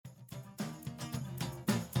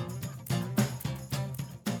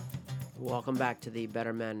Welcome back to the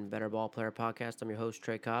Better Men, Better Ball Player podcast. I'm your host,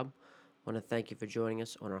 Trey Cobb. I want to thank you for joining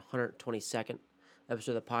us on our 122nd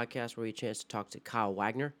episode of the podcast where we get a chance to talk to Kyle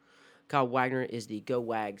Wagner. Kyle Wagner is the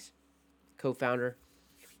GoWags co-founder.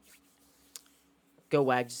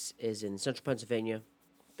 GoWags is in Central Pennsylvania.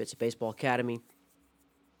 It's a baseball academy.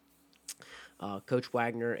 Coach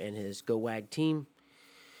Wagner and his GoWag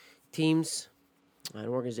teams, an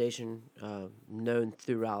organization known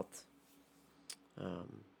throughout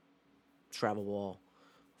travel ball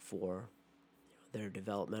for their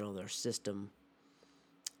developmental, their system,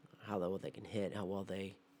 how well they can hit, how well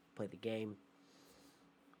they play the game,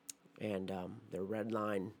 and their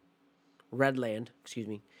Redland,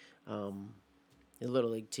 the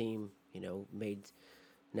Little League team, made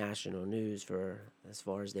national news for as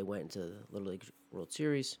far as they went into the Little League World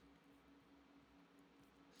Series,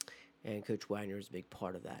 and Coach Wagner is a big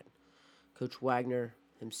part of that. Coach Wagner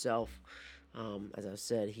himself, as I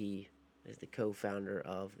said, he is the co-founder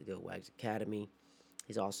of the GoWags Academy.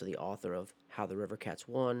 He's also the author of How the River Cats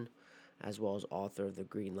Won, as well as author of The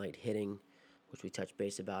Green Light Hitting, which we touched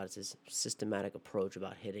base about. It's his systematic approach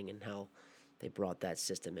about hitting and how they brought that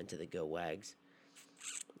system into the GoWags,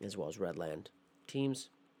 as well as Redland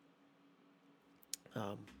teams.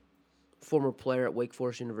 Former player at Wake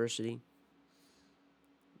Forest University,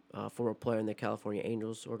 former player in the California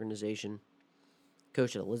Angels organization,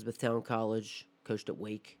 coached at Elizabethtown College, coached at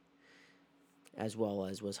Wake, as well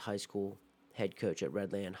as was high school head coach at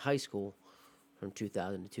Redland High School from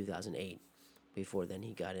 2000 to 2008. Before then,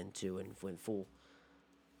 he got into and went full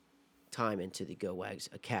time into the GoWags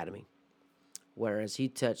Academy. Whereas he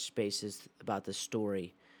touched spaces about the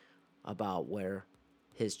story about where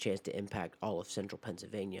his chance to impact all of Central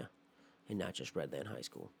Pennsylvania and not just Redland High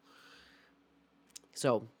School.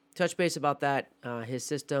 So, touch base about that, his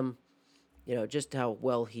system, just how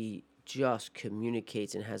well he just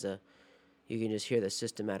communicates and you can just hear the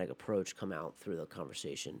systematic approach come out through the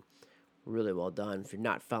conversation. Really well done. If you're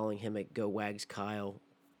not following him at GoWags Kyle,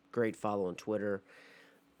 great follow on Twitter.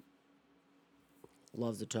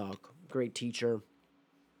 Loves to talk. Great teacher.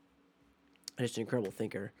 Just an incredible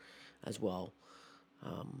thinker as well.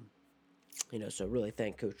 So really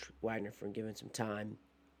thank Coach Wagner for giving some time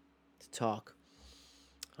to talk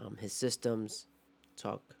his systems,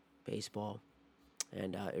 talk baseball,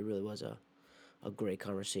 and it really was a great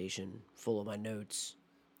conversation, full of my notes,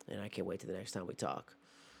 and I can't wait to the next time we talk.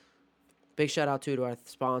 Big shout out to our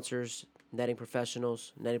sponsors, Netting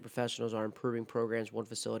Professionals. Netting Professionals are improving programs one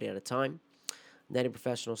facility at a time. Netting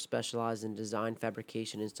Professionals specialize in design,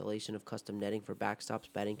 fabrication, installation of custom netting for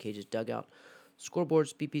backstops, batting cages, dugout,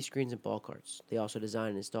 scoreboards, BP screens, and ball carts. They also design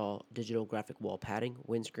and install digital graphic wall padding,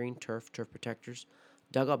 windscreen, turf protectors,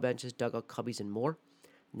 dugout benches, dugout cubbies, and more.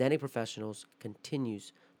 Netting Professionals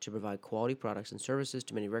continues to provide quality products and services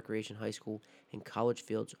to many recreation, high school, and college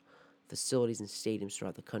fields, facilities, and stadiums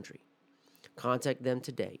throughout the country. Contact them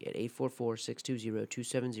today at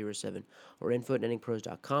 844-620-2707 or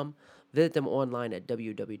info@nettingpros.com. Visit them online at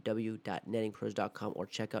www.nettingpros.com or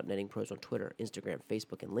check out Netting Pros on Twitter, Instagram,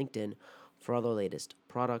 Facebook, and LinkedIn for all their latest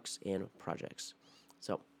products and projects.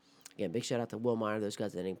 So, again, big shout out to Will Meyer, those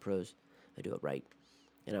guys at Netting Pros. They do it right.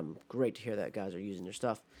 And I'm great to hear that guys are using their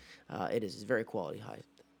stuff. It is very quality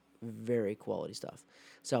stuff.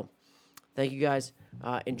 So, thank you guys.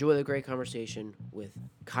 Enjoy the great conversation with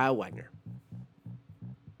Kyle Wagner.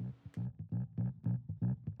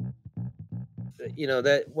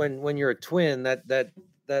 That when you're a twin,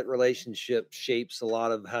 that relationship shapes a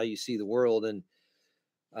lot of how you see the world. And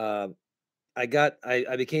uh, I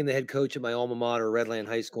became the head coach at my alma mater, Redland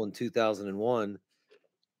High School, in 2001.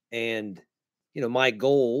 And my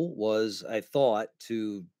goal was, I thought,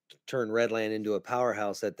 to turn Redland into a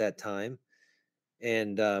powerhouse at that time.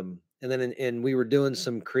 And then and we were doing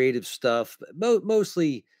some creative stuff,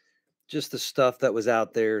 mostly just the stuff that was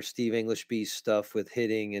out there, Steve Englishby's stuff with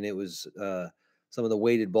hitting, and it was some of the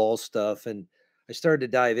weighted ball stuff. And I started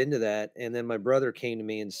to dive into that. And then my brother came to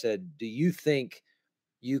me and said, "Do you think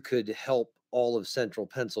you could help all of Central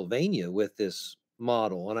Pennsylvania with this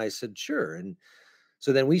model?" And I said, "Sure." And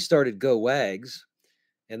so then we started Go Wags.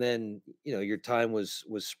 And then, your time was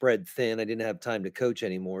spread thin. I didn't have time to coach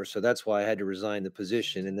anymore. So that's why I had to resign the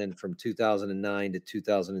position. And then from 2009 to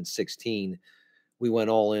 2016, we went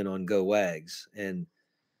all in on Go Wags. And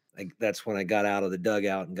that's when I got out of the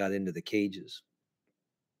dugout and got into the cages.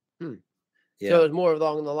 So Yeah. it was more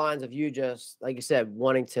along the lines of you just, like you said,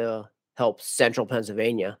 wanting to help Central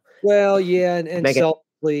Pennsylvania. Well, yeah, and Make it.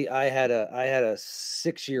 selfishly, I had a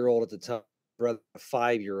 6-year-old at the time, brother, a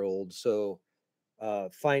 5-year-old. So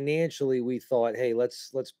financially, we thought, hey,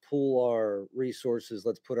 let's pool our resources,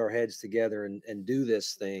 let's put our heads together and do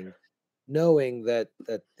this thing. knowing that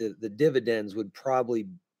the dividends would probably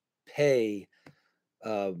pay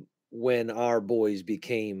uh, when our boys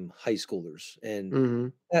became high schoolers, and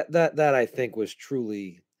Mhm. that I think was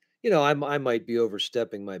truly, I might be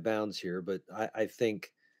overstepping my bounds here, but I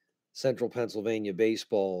think Central Pennsylvania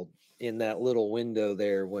baseball in that little window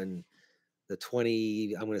there when the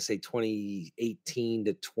 20, I'm going to say 2018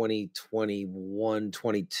 to 2021,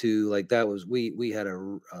 22, like that was, we had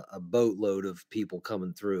a boatload of people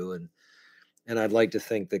coming through, and I'd like to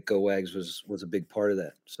think that GoWags was a big part of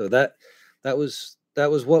that. So that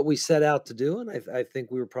was what we set out to do, and I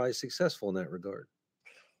think we were probably successful in that regard.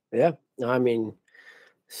 Yeah. No, I mean,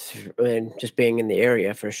 and just being in the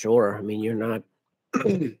area for sure. I mean, you're not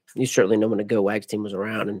you certainly know when the Go Wags team was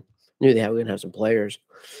around and knew they were gonna have some players.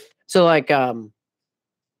 So like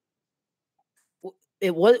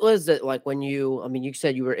what was it like when you I mean you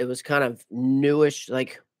said you were it was kind of newish,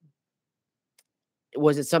 like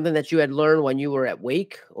was it something that you had learned when you were at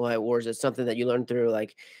Wake or is it something that you learned through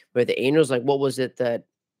like with the Angels? Like what was it that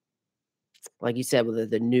like you said with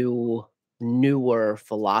the newer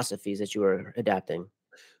philosophies that you were adapting?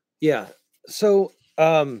 Yeah. So,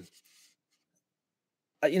 when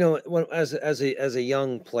as a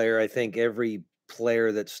young player, I think every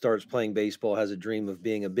player that starts playing baseball has a dream of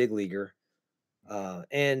being a big leaguer.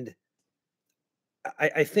 And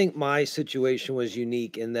I think my situation was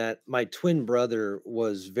unique in that my twin brother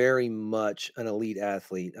was very much an elite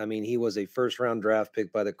athlete. I mean, he was a first round draft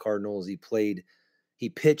pick by the Cardinals. He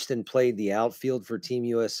pitched and played the outfield for Team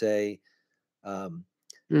USA. Um,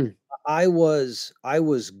 Mm, I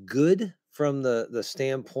was good from the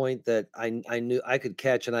standpoint that I knew I could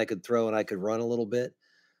catch and I could throw and I could run a little bit.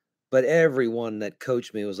 But everyone that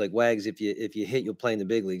coached me was like, "Wags, if you hit, you'll play in the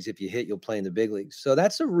big leagues. If you hit, you'll play in the big leagues." So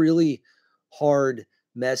that's a really hard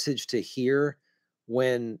message to hear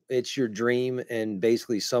when it's your dream and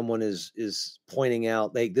basically someone is pointing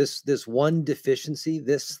out like this one deficiency,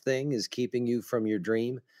 this thing is keeping you from your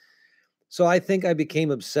dream. So I think I became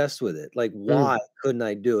obsessed with it. Like, mm, why couldn't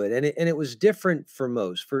I do it? And it was different for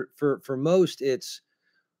most. For most, it's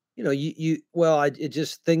it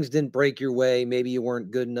just things didn't break your way. Maybe you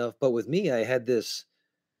weren't good enough. But with me, I had this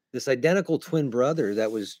identical twin brother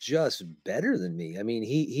that was just better than me. I mean,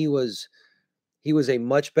 he was a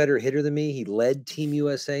much better hitter than me. He led Team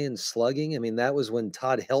USA in slugging. I mean, that was when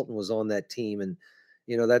Todd Helton was on that team, and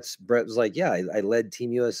that's Brett was like, yeah, I led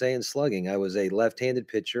Team USA in slugging. I was a left-handed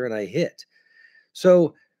pitcher and I hit.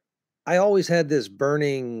 So I always had this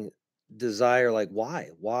burning desire, like, why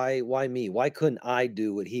me? Why couldn't I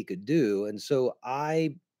do what he could do? And so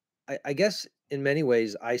I guess in many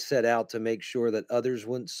ways, I set out to make sure that others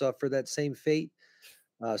wouldn't suffer that same fate.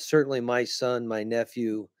 Certainly, my son, my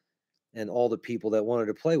nephew, and all the people that wanted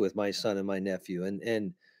to play with my son and my nephew,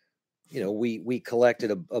 and we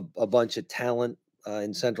collected a bunch of talent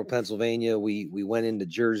in Central Pennsylvania. We went into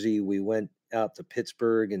Jersey, we went out to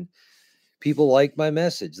Pittsburgh, and people liked my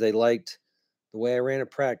message. They liked the way I ran a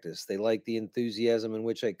practice. They liked the enthusiasm in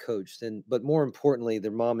which I coached, and but more importantly,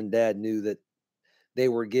 their mom and dad knew that they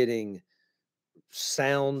were getting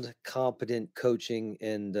sound, competent coaching,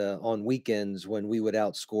 and on weekends when we would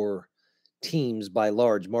outscore teams by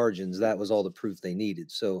large margins, that was all the proof they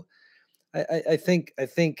needed. So I think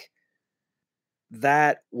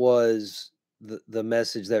that was the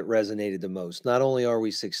message that resonated the most. Not only are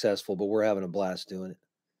we successful, but we're having a blast doing it.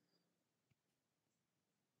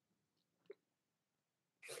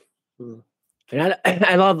 mm. And I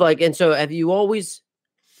I love like and so have you always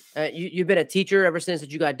you've been a teacher ever since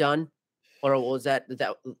that you got done? Or was that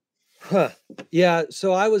Huh. Yeah.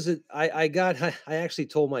 So I got I actually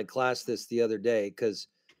told my class this the other day because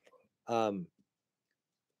um,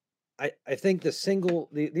 I think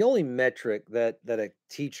the only metric that a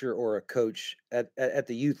teacher or a coach at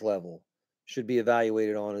the youth level should be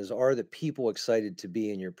evaluated on is, are the people excited to be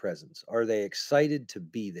in your presence? Are they excited to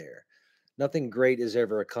be there? Nothing great is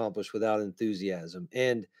ever accomplished without enthusiasm.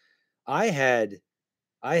 And I had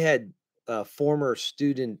I had former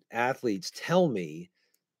student athletes tell me,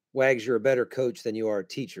 "Wags, you're a better coach than you are a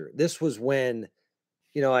teacher." This was when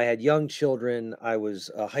I had young children. I was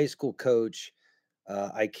a high school coach.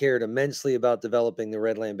 I cared immensely about developing the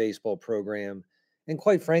Redland baseball program. And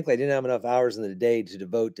quite frankly, I didn't have enough hours in the day to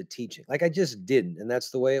devote to teaching. Like I just didn't. And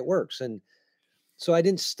that's the way it works. And so I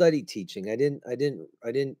didn't study teaching. I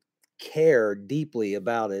didn't care deeply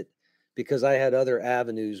about it because I had other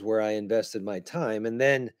avenues where I invested my time. And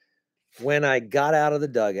then when I got out of the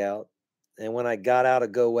dugout and when I got out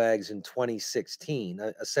of Go Wags in 2016,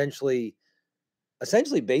 essentially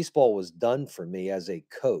baseball was done for me as a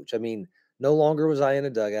coach. I mean, no longer was I in a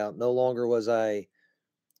dugout. No longer was I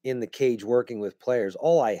in the cage working with players.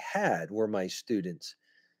 All I had were my students,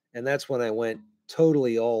 and that's when I went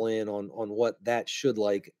totally all in on what that should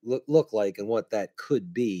look like and what that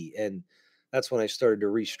could be. And that's when I started to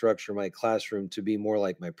restructure my classroom to be more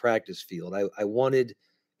like my practice field. I wanted,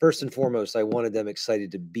 first and foremost, I wanted them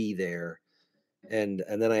excited to be there, and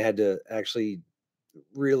then I had to actually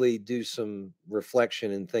really do some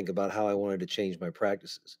reflection and think about how I wanted to change my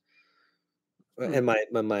practices Hmm.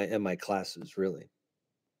 and my classes really.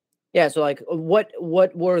 Yeah. So like, what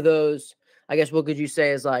were those? I guess what could you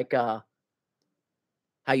say is like how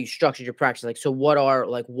you structured your practice? Like, so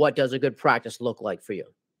what does a good practice look like for you?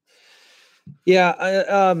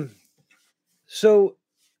 Yeah, so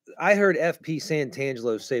I heard FP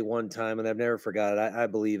Santangelo say one time, and I've never forgot it. I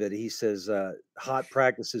believe it. He says, "Hot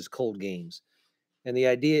practices, cold games," and the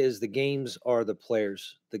idea is the games are the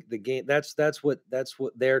players. The game that's what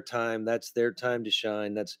their time. That's their time to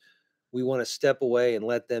shine. That's we want to step away and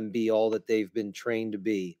let them be all that they've been trained to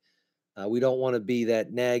be. We don't want to be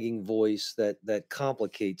that nagging voice that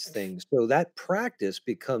complicates things. So that practice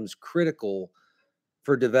becomes critical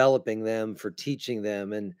for developing them, for teaching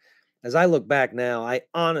them. And as I look back now, I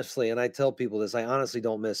honestly, and I tell people this, I honestly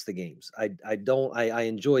don't miss the games. I don't. I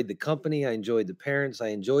enjoyed the company. I enjoyed the parents. I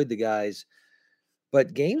enjoyed the guys.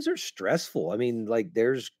 But games are stressful. I mean, like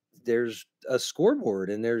there's a scoreboard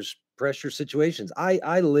and there's pressure situations.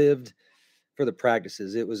 I lived for the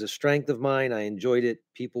practices. It was a strength of mine. I enjoyed it.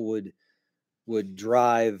 People would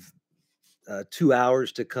drive 2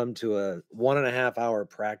 hours to come to a 1.5 hour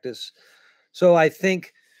practice. So I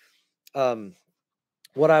think um,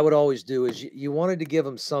 what I would always do is you wanted to give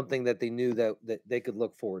them something that they knew that they could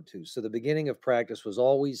look forward to. So the beginning of practice was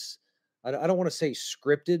always, I don't want to say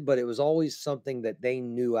scripted, but it was always something that they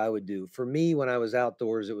knew I would do. For me, when I was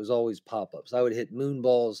outdoors, it was always pop ups. I would hit moon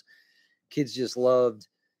balls. Kids just loved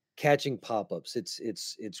catching pop ups.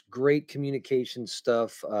 It's great communication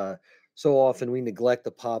stuff. So often we neglect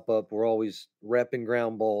the pop up. We're always repping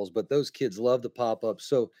ground balls, but those kids love the pop up.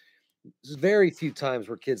 So there's very few times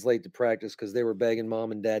where kids late to practice because they were begging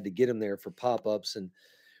mom and dad to get them there for pop-ups and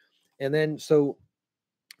then so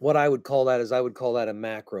what I would call that is I would call that a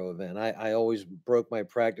macro event. I always broke my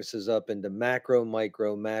practices up into macro,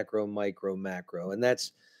 micro, macro, micro, macro. And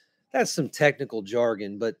that's some technical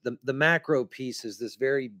jargon, but the macro piece is this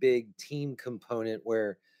very big team component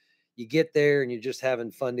where you get there and you're just having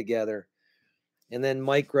fun together. And then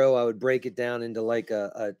micro, I would break it down into like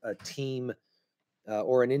a team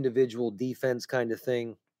or an individual defense kind of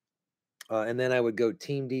thing. And then I would go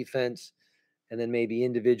team defense and then maybe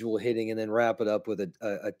individual hitting and then wrap it up with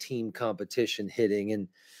a team competition hitting. And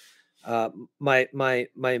my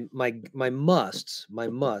musts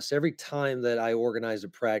every time that I organized a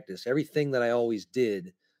practice, everything that I always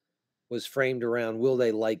did was framed around will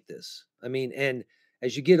they like this? I mean, and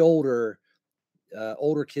as you get older,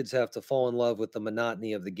 older kids have to fall in love with the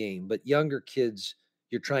monotony of the game, but younger kids,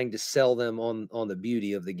 you're trying to sell them on the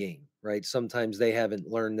beauty of the game, right? Sometimes they haven't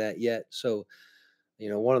learned that yet. So,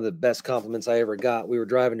 one of the best compliments I ever got, we were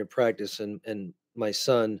driving to practice and my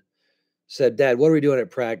son said, "Dad, what are we doing at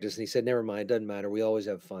practice?" And he said, "Never mind, doesn't matter. We always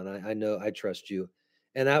have fun. I know, I trust you."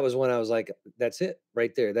 And that was when I was like, that's it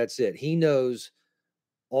right there. That's it. He knows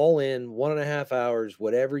all in 1.5 hours,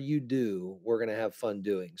 whatever you do, we're going to have fun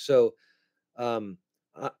doing. So um,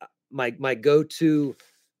 my go-to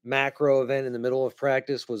macro event in the middle of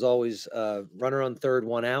practice was always runner on third,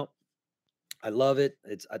 one out. I love it.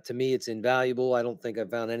 It's to me, it's invaluable. I don't think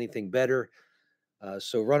I've found anything better.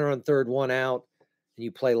 So runner on third, one out, and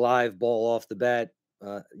you play live ball off the bat.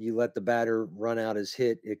 You let the batter run out his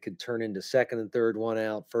hit. It could turn into second and third, one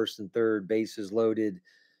out, first and third, bases loaded.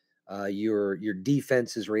 Your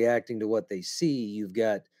defense is reacting to what they see. You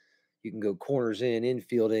can go corners in,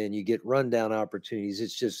 infield in. You get rundown opportunities.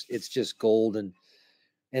 It's just gold.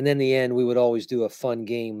 And then the end, we would always do a fun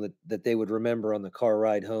game that they would remember on the car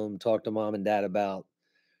ride home. Talk to mom and dad about,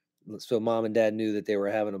 so mom and dad knew that they were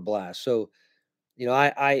having a blast. So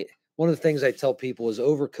I one of the things I tell people is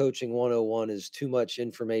overcoaching 101 is too much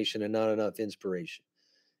information and not enough inspiration.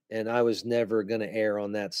 And I was never going to err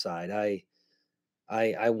on that side.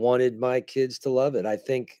 I wanted my kids to love it. I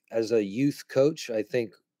think as a youth coach, I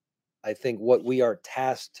think what we are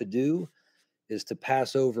tasked to do is to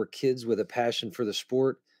pass over kids with a passion for the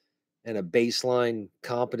sport and a baseline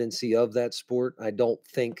competency of that sport. I don't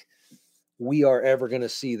think we are ever going to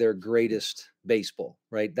see their greatest baseball,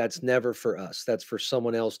 right? That's never for us. That's for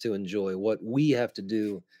someone else to enjoy. What we have to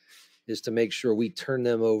do is to make sure we turn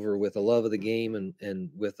them over with a love of the game and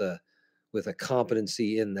with a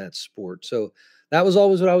competency in that sport. So that was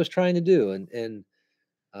always what I was trying to do. And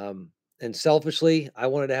And selfishly, I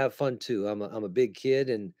wanted to have fun too. I'm a big kid,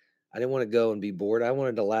 and I didn't want to go and be bored. I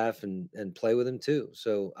wanted to laugh and play with him too.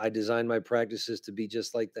 So I designed my practices to be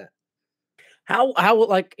just like that. How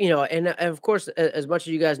like, and of course, as much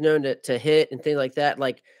as you guys know to hit and things like that,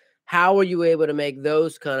 like, how were you able to make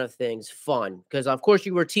those kind of things fun? Because of course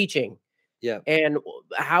you were teaching, Yeah. and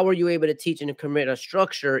how were you able to teach and commit a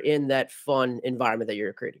structure in that fun environment that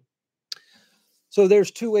you're creating? So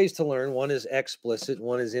there's two ways to learn. One is explicit,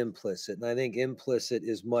 one is implicit. And I think implicit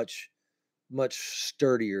is much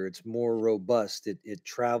sturdier. It's more robust. It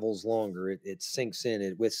travels longer. It sinks in.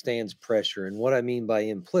 It withstands pressure. And what I mean by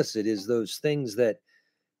implicit is those things that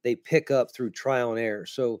they pick up through trial and error.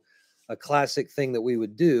 So a classic thing that we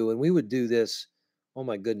would do, and we would do this. Oh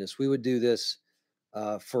my goodness, we would do this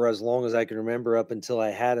for as long as I can remember, up until I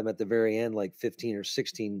had him at the very end, like 15 or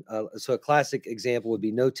 16. So a classic example would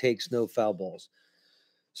be no takes, no foul balls.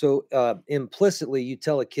 So implicitly, you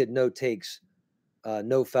tell a kid no takes,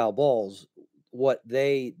 no foul balls. What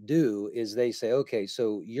they do is they say, okay,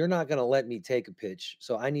 so you're not going to let me take a pitch.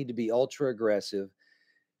 So I need to be ultra aggressive.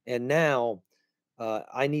 And now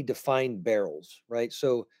I need to find barrels, right?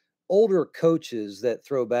 So older coaches that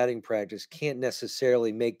throw batting practice can't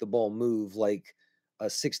necessarily make the ball move like a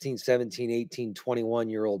 16, 17, 18,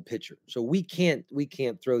 21-year-old pitcher. So we can't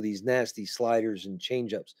throw these nasty sliders and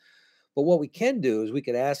changeups. But what we can do is we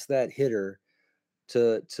could ask that hitter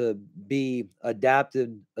to be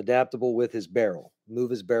adaptable with his barrel, move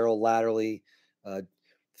his barrel laterally, uh,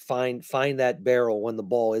 find that barrel when the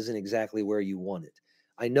ball isn't exactly where you want it.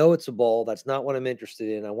 I know it's a ball. That's not what I'm interested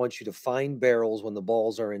in. I want you to find barrels when the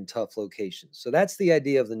balls are in tough locations. So that's the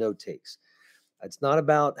idea of the no takes. It's not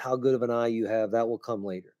about how good of an eye you have. That will come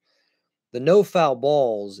later. The no foul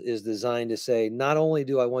balls is designed to say, not only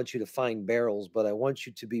do I want you to find barrels, but I want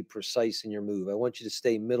you to be precise in your move. I want you to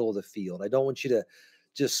stay middle of the field. I don't want you to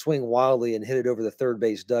just swing wildly and hit it over the third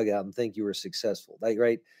base dugout and think you were successful. Like,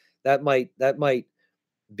 right? That might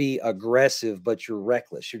be aggressive, but you're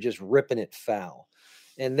reckless. You're just ripping it foul.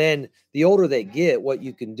 And then the older they get, what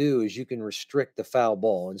you can do is you can restrict the foul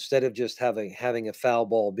ball. Instead of just having a foul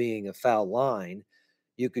ball being a foul line,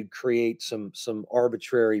 you could create some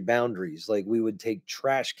arbitrary boundaries. Like we would take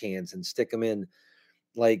trash cans and stick them in,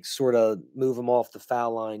 like sort of move them off the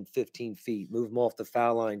foul line 15 feet, move them off the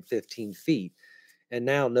foul line 15 feet. And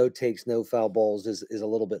now no takes, no foul balls is a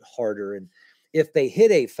little bit harder. And if they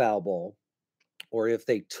hit a foul ball, or if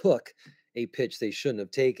they took a pitch they shouldn't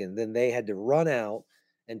have taken, then they had to run out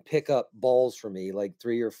and pick up balls for me, like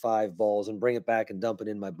 3 or 5 balls, and bring it back and dump it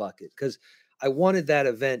in my bucket. Because I wanted that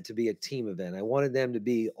event to be a team event. I wanted them to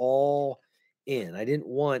be all in. I didn't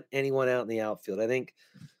want anyone out in the outfield. I think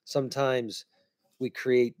sometimes we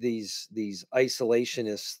create these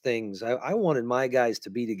isolationist things. I wanted my guys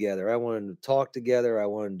to be together. I wanted them to talk together. I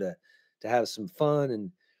wanted to have some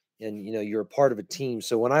fun, and you're a part of a team.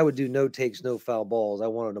 So when I would do no takes, no foul balls, I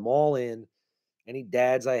wanted them all in. Any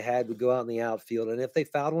dads I had would go out in the outfield, and if they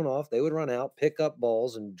fouled one off, they would run out, pick up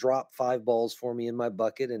balls, and drop 5 balls for me in my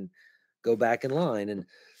bucket, and go back in line. And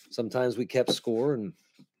sometimes we kept score, and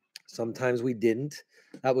sometimes we didn't.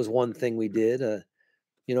 That was one thing we did.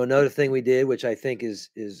 Another thing we did, which I think is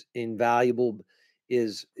invaluable,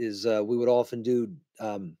 is we would often do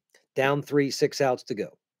down three, 6 outs to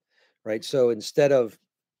go. Right. So instead of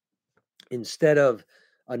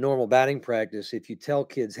a normal batting practice, if you tell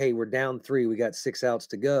kids, hey, we're down three, we got 6 outs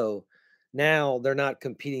to go, now they're not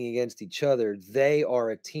competing against each other. They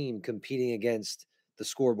are a team competing against the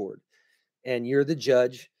scoreboard. And you're the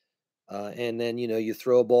judge. And then, you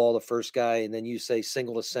throw a ball, the first guy, and then you say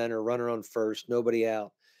single to center, runner on first, nobody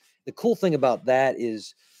out. The cool thing about that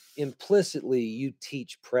is implicitly you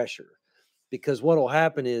teach pressure, because what will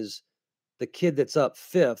happen is the kid that's up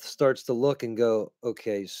fifth starts to look and go,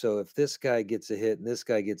 okay, so if this guy gets a hit and this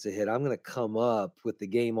guy gets a hit, I'm going to come up with the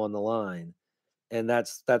game on the line. And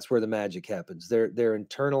that's where the magic happens. They're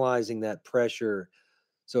internalizing that pressure.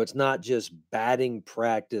 So it's not just batting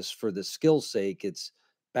practice for the skill's sake, it's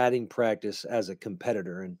batting practice as a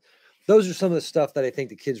competitor. And those are some of the stuff that I think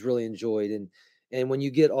the kids really enjoyed. And when you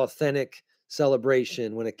get authentic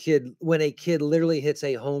celebration, when a kid literally hits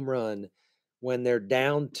a home run when they're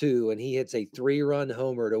down two and he hits a 3-run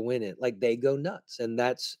homer to win it, like they go nuts. And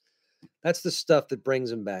that's the stuff that brings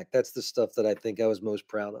them back. That's the stuff that I think I was most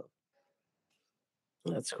proud of.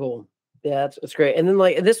 That's cool. Yeah, that's great. And then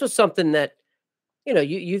like this was something that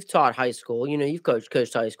you've taught high school. You've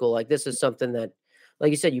coached high school. Like this is something that,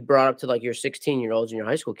 like you said, you brought up to like your 16-year-olds and your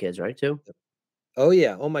high school kids, right? Too. Oh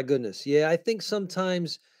yeah. Oh my goodness. Yeah. I think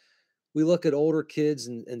sometimes we look at older kids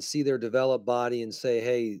and see their developed body and say,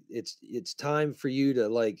 hey, it's time for you to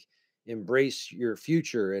like embrace your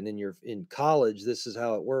future, and in college this is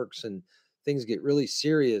how it works, and things get really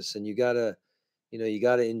serious, and you got to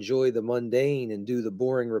enjoy the mundane and do the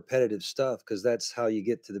boring repetitive stuff because that's how you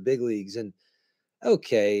get to the big leagues. And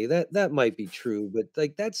okay, that might be true, but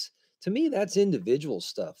like that's to me that's individual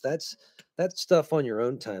stuff. That's stuff on your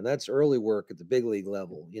own time. That's early work at the big league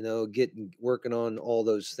level, getting working on all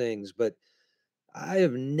those things. But I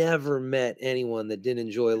have never met anyone that didn't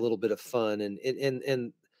enjoy a little bit of fun,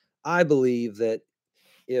 and I believe that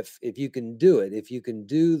if you can do it, if you can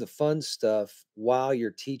do the fun stuff while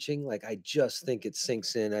you're teaching, like I just think it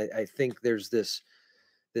sinks in. I think there's this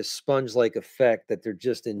sponge like effect that they're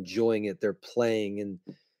just enjoying it. They're playing,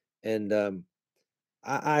 and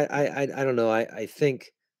I don't know. I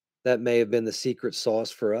think that may have been the secret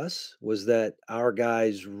sauce for us was that our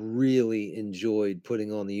guys really enjoyed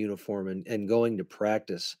putting on the uniform and going to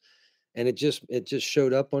practice, and it just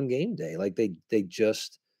showed up on game day. Like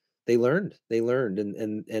they learned,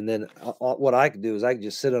 and then what I could do is I could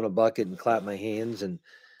just sit on a bucket and clap my hands and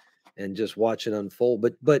just watch it unfold.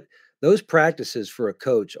 But those practices for a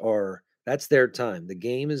coach are that's their time. The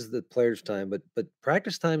game is the player's time, but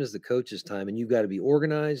practice time is the coach's time, and you've got to be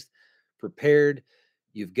organized, prepared.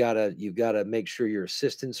 You've got to make sure your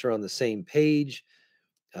assistants are on the same page.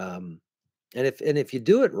 Um, and if you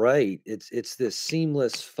do it right, it's this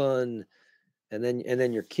seamless fun, and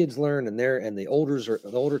then your kids learn, and the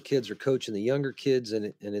older kids are coaching the younger kids,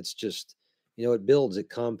 and it's just it builds, it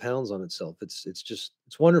compounds on itself.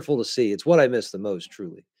 It's wonderful to see. It's what I miss the most,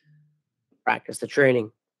 truly. Practice the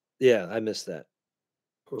training. Yeah, I miss that.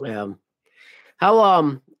 Um,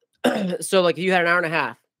 how so like you had an hour and a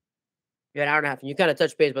half. You had an hour and a half, and you kind of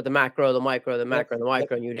touched base about the macro, the micro, the Yep, macro, the yep.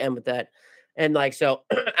 micro, and you'd end with that. And like so,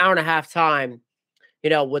 hour and a half time.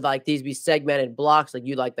 Would like these be segmented blocks? Like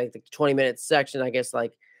you like the 20-minute section, I guess.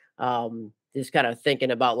 Like just kind of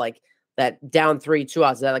thinking about like that down 3 2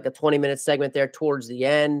 outs. Is that like a 20-minute segment there towards the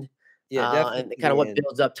end? Yeah, definitely And to kind of the what end.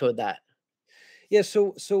 builds up to that. Yeah,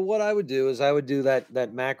 so what I would do is I would do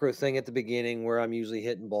that macro thing at the beginning where I'm usually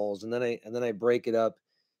hitting balls, and then I break it up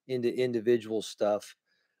into individual stuff,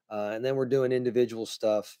 and then we're doing individual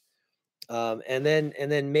stuff, and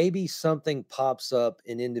then maybe something pops up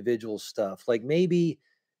in individual stuff, like maybe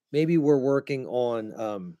we're working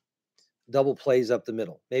on double plays up the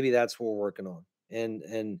middle. Maybe that's what we're working on.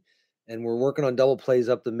 And we're working on double plays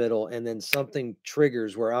up the middle, and then something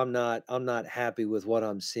triggers where I'm not happy with what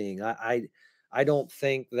I'm seeing. I don't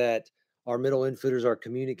think that our middle infielders are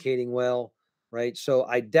communicating well, right? So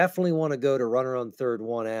I definitely want to go to runner on third,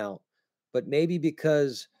 one out. But maybe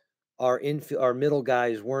because our middle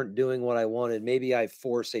guys weren't doing what I wanted, maybe I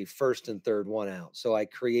force a first and third, one out. So I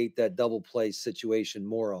create that double play situation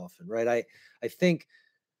more often, right? I think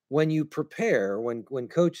when you prepare, when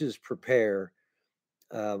coaches prepare,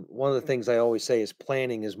 one of the things I always say is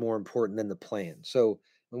planning is more important than the plan. So,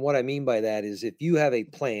 and what I mean by that is if you have a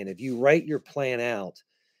plan, if you write your plan out,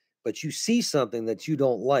 but you see something that you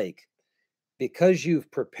don't like, because you've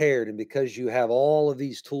prepared and because you have all of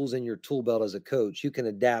these tools in your tool belt as a coach, you can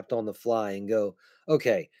adapt on the fly and go,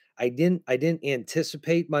 okay, I didn't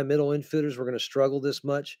anticipate my middle infielders were going to struggle this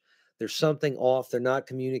much. There's something off. They're not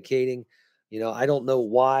communicating. I don't know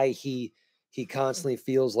why he constantly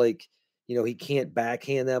feels like, he can't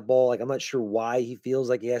backhand that ball. Like I'm not sure why he feels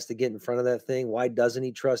like he has to get in front of that thing. Why doesn't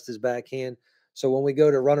he trust his backhand? So when we go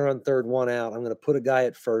to runner on third, one out, I'm going to put a guy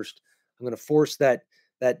at first. I'm going to force that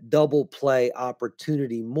double play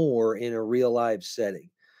opportunity more in a real live setting,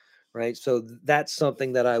 right? So that's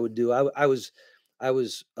something that I would do. I was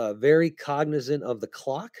very cognizant of the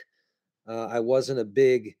clock. I wasn't a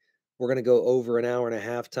big. We're going to go over an hour and a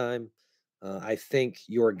half time. I think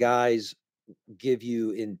your guys give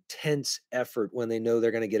you intense effort when they know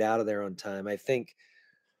they're going to get out of there on time. I think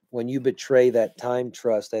when you betray that time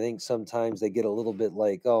trust, I think sometimes they get a little bit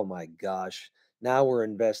like, oh my gosh, now we're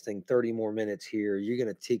investing 30 more minutes here. You're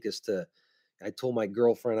going to take us to. I told my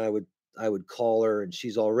girlfriend I would call her, and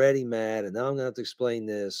she's already mad, and now I'm going to have to explain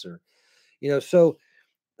this, or so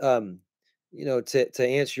um, to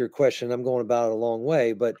answer your question, I'm going about it a long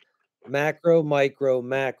way, but macro, micro,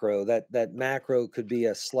 macro, that macro could be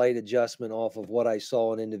a slight adjustment off of what I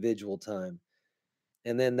saw in individual time.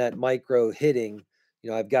 And then that micro hitting,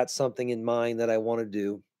 I've got something in mind that I want to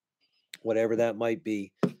do, whatever that might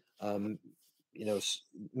be. Um,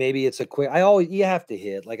 maybe it's a quick. You have to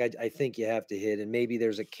hit. Like I think you have to hit, and maybe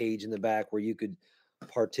there's a cage in the back where you could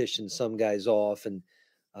partition some guys off, and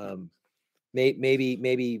um,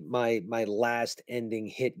 maybe my last ending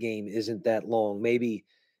hit game isn't that long. Maybe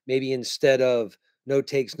instead of no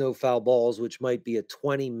takes, no foul balls, which might be a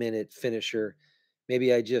 20-minute finisher,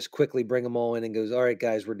 maybe I just quickly bring them all in and goes, all right,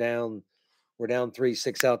 guys, we're down 3,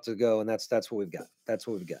 6 out to go, and that's what we've got. That's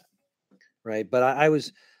what we've got, right? But I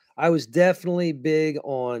was definitely big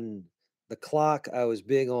on the clock. I was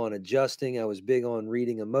big on adjusting. I was big on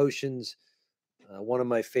reading emotions. One of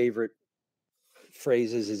my favorite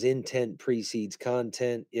phrases is intent precedes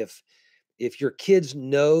content. If your kids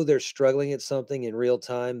know they're struggling at something in real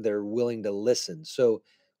time, they're willing to listen. So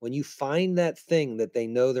when you find that thing that they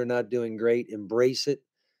know they're not doing great, embrace it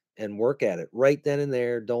and work at it right then and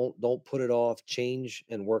there. Don't put it off. Change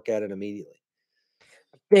and work at it immediately.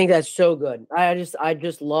 I think that's so good. I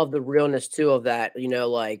just love the realness too of that,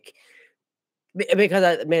 like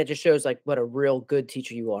because man, it just shows like what a real good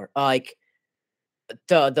teacher you are. Like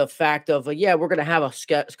the fact of like, yeah, we're gonna have a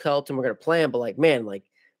skeleton, we're gonna plan, but like, man, like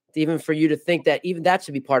even for you to think that even that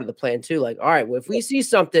should be part of the plan too. Like, all right, well, if we see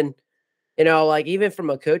something, like even from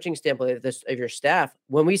a coaching standpoint of this of your staff,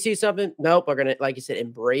 when we see something, nope, we're gonna, like you said,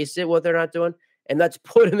 embrace it what they're not doing, and let's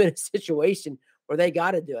put them in a situation where they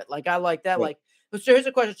got to do it. Like I like that. Right. Like, so here's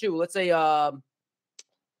a question too. Let's say runner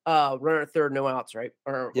at third, no outs, right?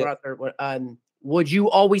 Or Yep. run out third. Would you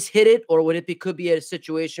always hit it, or would it be could be a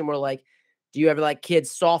situation where like, do you ever like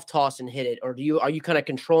kids soft toss and hit it, or are you kind of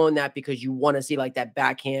controlling that because you want to see like that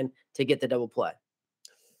backhand to get the double play?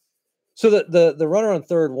 So the runner on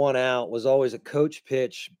third, one out was always a coach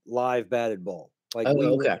pitch, live batted ball. Like Oh, we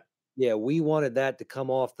want, okay. yeah, we wanted that to come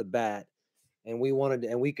off the bat, and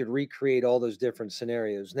we could recreate all those different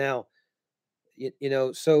scenarios. Now,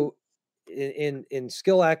 so in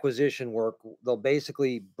skill acquisition work, they'll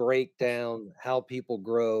basically break down how people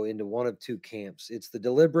grow into one of two camps. It's the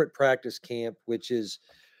deliberate practice camp, which is,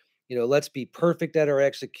 let's be perfect at our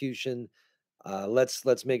execution.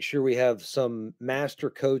 Let's make sure we have some master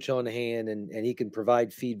coach on hand, and he can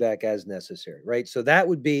provide feedback as necessary, right? So that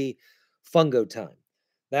would be fungo time.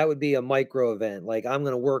 That would be a micro event. Like, I'm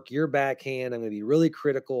going to work your backhand. I'm going to be really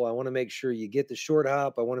critical. I want to make sure you get the short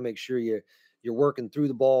hop. I want to make sure you're working through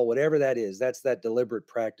the ball, whatever that is. That's that deliberate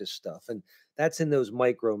practice stuff, and that's in those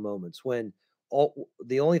micro moments when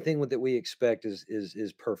the only thing that we expect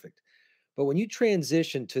is perfect. But when you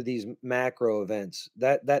transition to these macro events,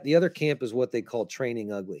 that the other camp is what they call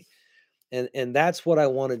training ugly. And that's what I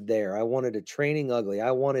wanted there. I wanted a training ugly.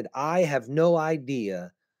 I have no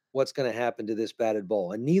idea what's going to happen to this batted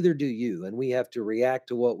ball, and neither do you. And we have to react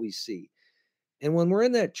to what we see. And when we're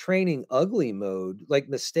in that training ugly mode, like,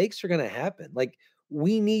 mistakes are going to happen. Like,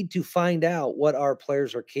 we need to find out what our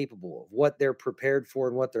players are capable of, what they're prepared for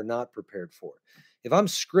and what they're not prepared for. If I'm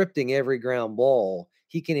scripting every ground ball,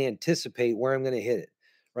 he can anticipate where I'm going to hit it.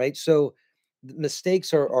 Right. So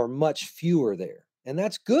mistakes are much fewer there. And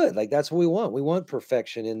that's good. Like, that's what we want. We want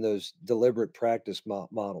perfection in those deliberate practice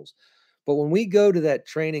models. But when we go to that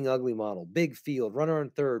training ugly model, big field, runner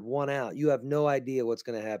on third, one out, you have no idea what's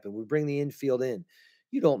going to happen. We bring the infield in.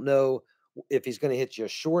 You don't know if he's going to hit you a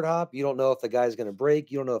short hop. You don't know if the guy's going to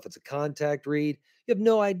break. You don't know if it's a contact read. You have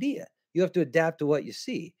no idea. You have to adapt to what you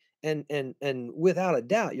see. And without a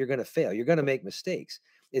doubt, you're going to fail. You're going to make mistakes.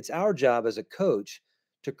 It's our job as a coach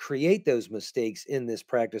to create those mistakes in this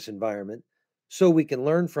practice environment so we can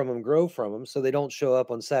learn from them, grow from them, so they don't show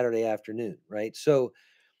up on Saturday afternoon, right? So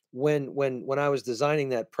when I was designing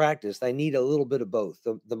that practice, I need a little bit of both.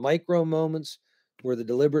 The micro moments where the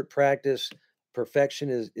deliberate practice, perfection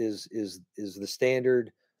is the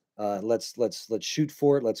standard. Let's shoot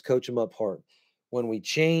for it. Let's coach them up hard. When we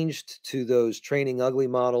changed to those training ugly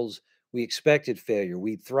models, we expected failure.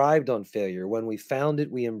 We thrived on failure. When we found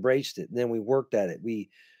it, we embraced it, and then we worked at it.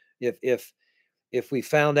 If if if we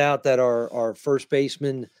found out that our first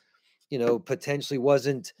baseman, potentially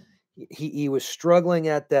wasn't, he was struggling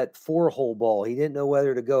at that 4-hole ball. He didn't know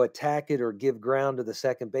whether to go attack it or give ground to the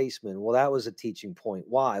second baseman. Well, that was a teaching point.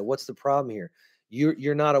 Why? What's the problem here?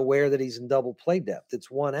 You're not aware that he's in double play depth.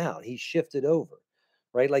 It's one out. He's shifted over,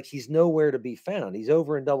 right? Like, he's nowhere to be found. He's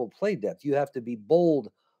over in double play depth. You have to be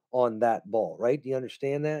bold on that ball, right? Do you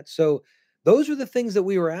understand that? So those are the things that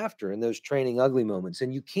we were after in those training ugly moments.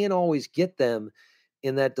 And you can't always get them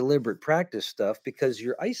in that deliberate practice stuff because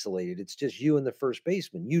you're isolated. It's just you and the first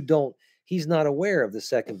baseman. He's not aware of the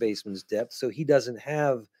second baseman's depth, so he doesn't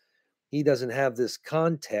have this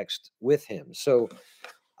context with him. So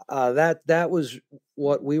that was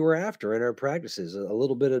what we were after in our practices: a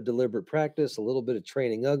little bit of deliberate practice, a little bit of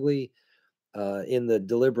training ugly. In the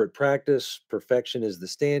deliberate practice, perfection is the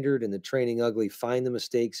standard. In the training ugly, find the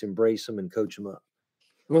mistakes, embrace them, and coach them up.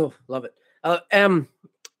 Oh, love it.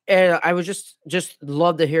 And I was just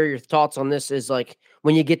love to hear your thoughts on this. Is like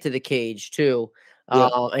when you get to the cage too,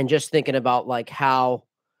 Yep. and just thinking about like how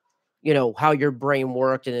how your brain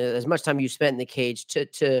worked and as much time you spent in the cage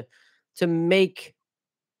to to make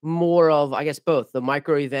more of, I guess, both the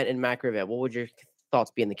micro event and macro event? What would your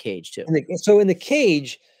thoughts be in the cage too? So in the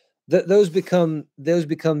cage, those become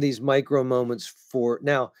these micro moments for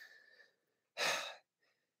now.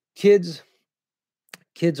 Kids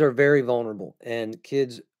kids are very vulnerable, and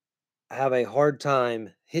kids have a hard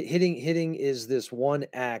time hitting is this one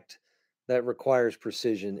act that requires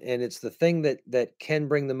precision, and it's the thing that can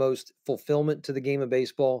bring the most fulfillment to the game of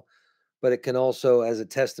baseball, but it can also, as a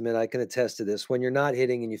testament, I can attest to this, when you're not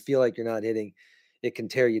hitting and you feel like you're not hitting, it can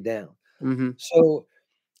tear you down. Hmm. So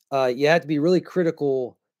you have to be really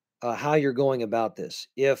critical how you're going about this.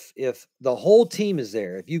 If the whole team is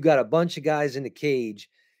there, if you've got a bunch of guys in the cage,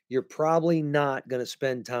 you're probably not going to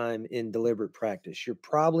spend time in deliberate practice. You're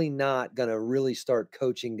probably not going to really start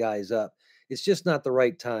coaching guys up. It's just not the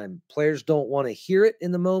right time. Players don't want to hear it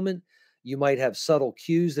in the moment. You might have subtle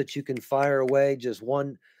cues that you can fire away. Just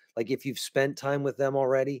one, like if you've spent time with them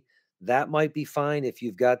already, that might be fine if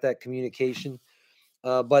you've got that communication.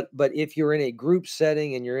 But if you're in a group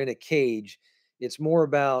setting and you're in a cage, it's more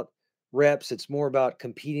about reps. It's more about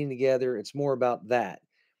competing together. It's more about that.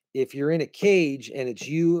 If you're in a cage and it's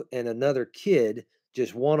you and another kid,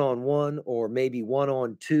 just one on one or maybe one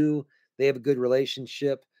on two, they have a good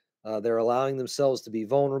relationship. They're allowing themselves to be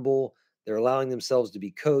vulnerable. They're allowing themselves to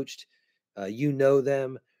be coached. You know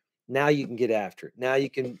them. Now you can get after it. Now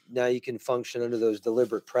you can function under those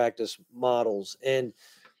deliberate practice models. And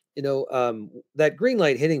that green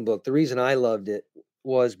light hitting book, the reason I loved it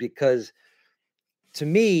was because to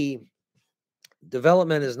me,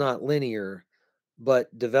 development is not linear,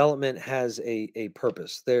 but development has a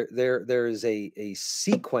purpose. There is a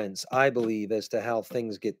sequence, I believe, as to how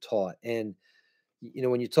things get taught. And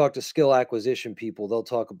when you talk to skill acquisition people, they'll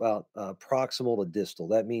talk about proximal to distal.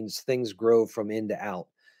 That means things grow from in to out.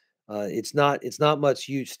 It's not much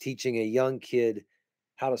use teaching a young kid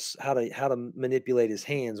how to manipulate his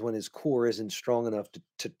hands when his core isn't strong enough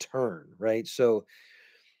to turn, right? So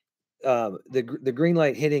the green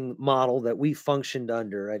light hitting model that we functioned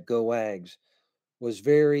under at GoWags was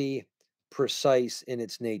very precise in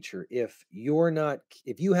its nature. If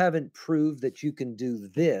you haven't proved that you can do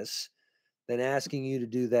this, then asking you to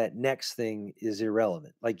do that next thing is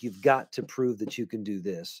irrelevant. Like you've got to prove that you can do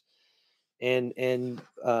this. And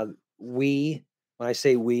we, when I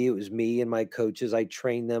say we, it was me and my coaches. I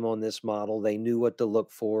trained them on this model. They knew what to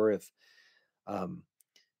look for. If um,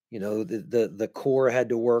 the core had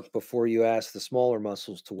to work before you asked the smaller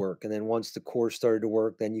muscles to work, and then once the core started to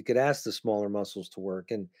work, then you could ask the smaller muscles to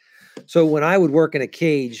work. And so when I would work in a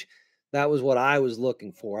cage, that was what I was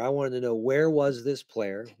looking for. I wanted to know, where was this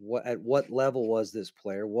player, at what level was this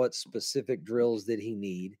player, what specific drills did he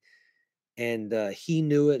need. And he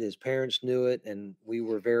knew it, his parents knew it, and we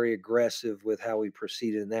were very aggressive with how we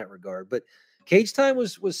proceeded in that regard. But cage time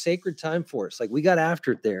was sacred time for us. Like we got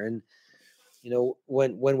after it there. And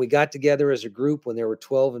when we got together as a group, when there were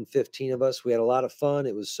 12 and 15 of us, we had a lot of fun.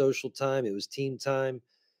 It was social time, it was team time.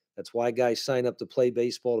 That's why guys sign up to play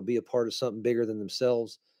baseball, to be a part of something bigger than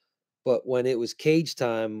themselves. But when it was cage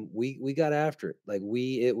time, we got after it. Like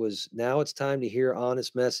it was, now it's time to hear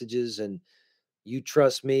honest messages, and you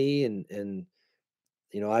trust me, and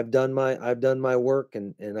I've done my work,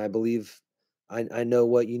 and I believe I know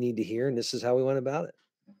what you need to hear, and this is how we went about it.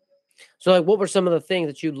 So, like, what were some of the things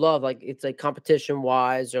that you love? Like, it's like competition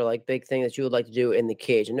wise, or like big thing that you would like to do in the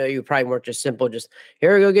cage. I know you probably weren't just simple, just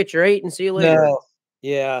here, go get your 8 and see you later. No.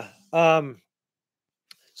 Yeah.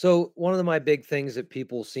 So one of my big things that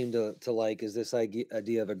people seem to like is this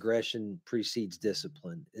idea of aggression precedes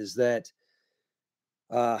discipline. Is that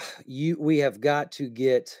we have got to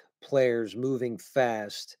get players moving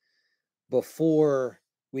fast before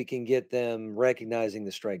we can get them recognizing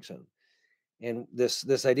the strike zone. And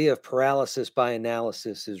this idea of paralysis by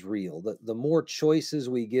analysis is real. The more choices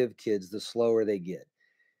we give kids, the slower they get.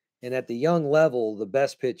 And at the young level, the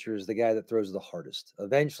best pitcher is the guy that throws the hardest.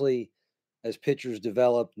 Eventually, as pitchers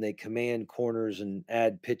develop and they command corners and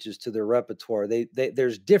add pitches to their repertoire,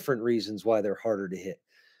 there's different reasons why they're harder to hit,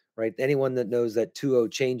 right? Anyone that knows that 2-0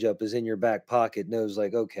 changeup is in your back pocket knows,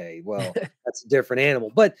 like, okay, well, that's a different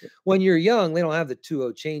animal. But when you're young, they don't have the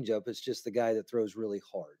 2-0 changeup. It's just the guy that throws really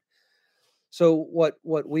hard. So what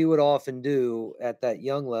we would often do at that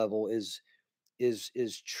young level is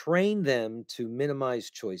train them to minimize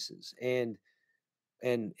choices. And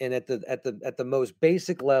at the most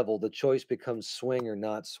basic level, the choice becomes swing or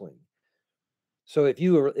not swing. So if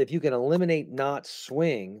you can eliminate not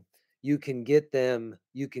swing, you can get them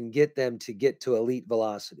to get to elite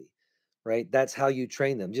velocity, right? That's how you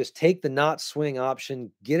train them. Just take the not swing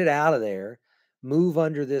option, get it out of there, move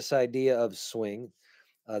under this idea of swing.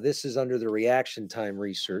 This is under the reaction time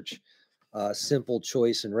research. simple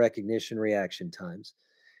choice and recognition reaction times.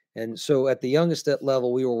 And so at the youngest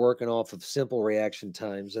level, we were working off of simple reaction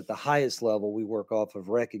times. At the highest level, we work off of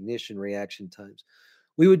recognition reaction times.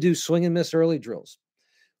 We would do swing and miss early drills.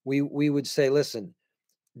 We would say, listen,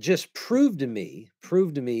 just prove to me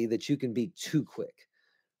that you can be too quick,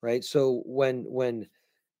 right? So when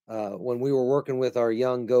we were working with our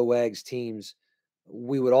young GoWags teams,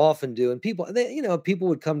 we would often do, and people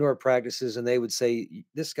would come to our practices and they would say,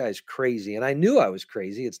 "This guy's crazy," and I knew I was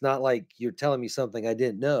crazy. It's not like you're telling me something I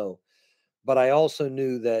didn't know, but I also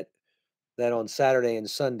knew that on Saturday and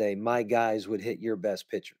Sunday, my guys would hit your best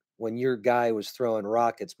pitcher. When your guy was throwing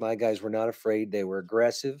rockets, my guys were not afraid. They were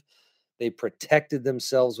aggressive. They protected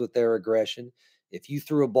themselves with their aggression. If you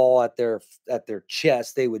threw a ball at their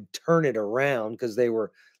chest, they would turn it around because they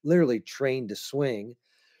were literally trained to swing.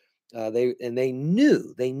 They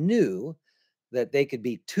knew that they could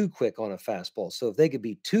be too quick on a fastball. So if they could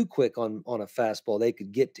be too quick on a fastball, they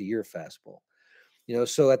could get to your fastball.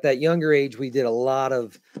 So at that younger age, we did a lot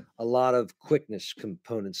of quickness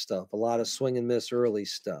component stuff, a lot of swing and miss early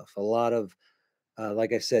stuff, a lot of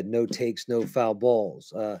like I said, no takes, no foul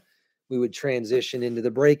balls. We would transition into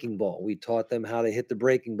the breaking ball. We taught them how to hit the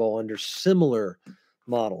breaking ball under similar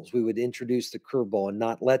models. We would introduce the curveball and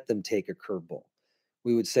not let them take a curveball.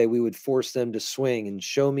 We would force them to swing and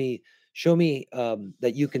show me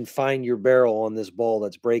that you can find your barrel on this ball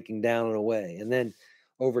that's breaking down and away. And then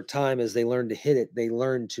over time, as they learned to hit it, they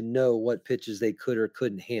learned to know what pitches they could or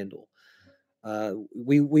couldn't handle.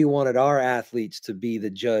 We wanted our athletes to be the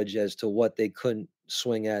judge as to what they couldn't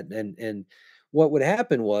swing at, and what would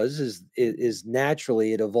happen is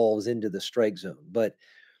naturally it evolves into the strike zone. But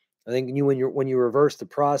I think when you reverse the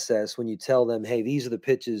process, when you tell them, hey, these are the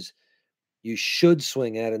pitches you should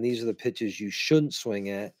swing at, and these are the pitches you shouldn't swing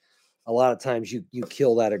at, a lot of times you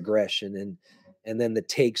kill that aggression, and then the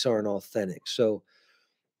takes aren't authentic. So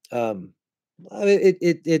um, I mean,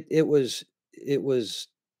 it was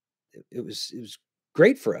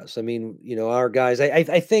great for us. I mean, our guys.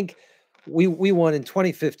 I think we won in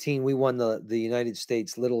 2015. We won the United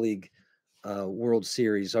States Little League World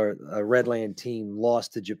Series. Our Redland team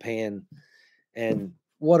lost to Japan, and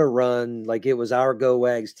what a run! Like, it was our Go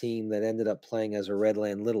Wags team that ended up playing as a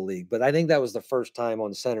Redland Little League. But I think that was the first time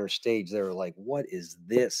on center stage they were like, "What is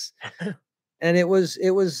this?" And it was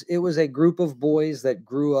a group of boys that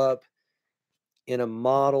grew up in a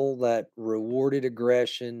model that rewarded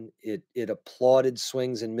aggression. It applauded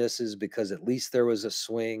swings and misses because at least there was a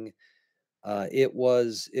swing. It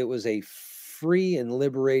was a free and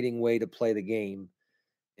liberating way to play the game.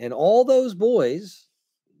 And all those boys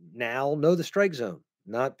now know the strike zone,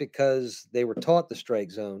 not because they were taught the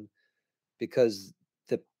strike zone, because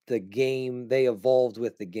the game, they evolved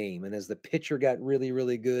with the game. And as the pitcher got really,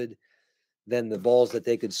 really good, then the balls that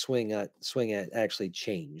they could swing at actually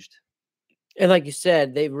changed. And like you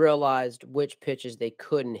said, they realized which pitches they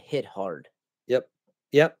couldn't hit hard. Yep.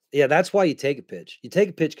 Yep. Yeah, that's why you take a pitch. You take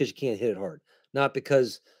a pitch because you can't hit it hard, not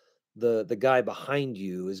because the guy behind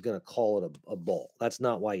you is going to call it a ball. That's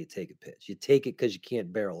not why you take a pitch. You take it because you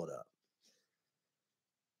can't barrel it up.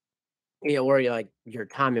 Where you like your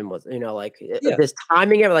timing was, like Yeah. does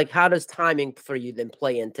timing ever like how does timing for you then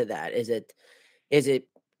play into that? Is it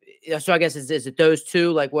so I guess is it those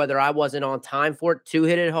two, like whether I wasn't on time for it to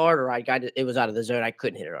hit it hard or it was out of the zone, I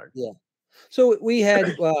couldn't hit it hard. Yeah. So we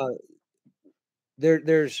had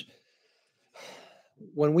there's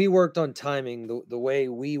when we worked on timing, the way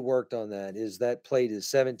we worked on that is that plate is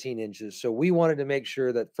 17 inches. So we wanted to make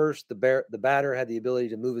sure that first the batter had the ability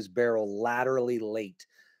to move his barrel laterally late.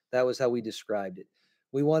 That was how we described it.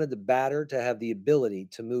 We wanted the batter to have the ability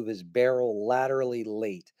to move his barrel laterally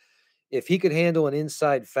late. If he could handle an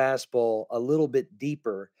inside fastball a little bit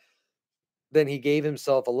deeper, then he gave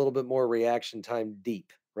himself a little bit more reaction time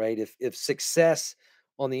deep, right? If success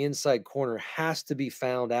on the inside corner has to be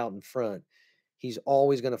found out in front, he's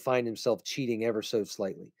always going to find himself cheating ever so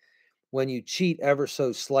slightly. When you cheat ever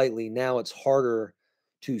so slightly, now it's harder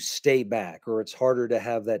to stay back, or it's harder to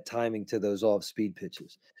have that timing to those off speed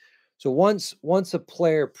pitches. So once a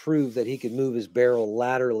player proved that he could move his barrel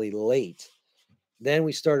laterally late, then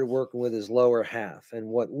we started working with his lower half. And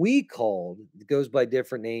what we called, it goes by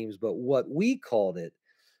different names, but what we called it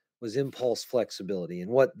was impulse flexibility.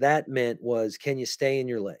 And what that meant was, can you stay in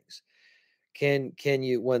your legs? Can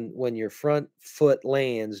you, when your front foot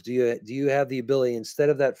lands, do you have the ability, instead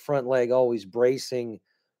of that front leg always bracing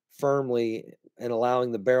firmly and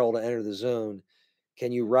allowing the barrel to enter the zone,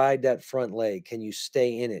 can you ride that front leg? Can you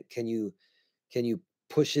stay in it? Can you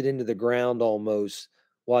push it into the ground almost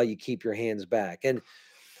while you keep your hands back? And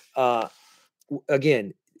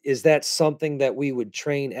again, Is that something that we would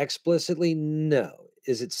train explicitly? No.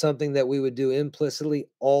 Is it something that we would do implicitly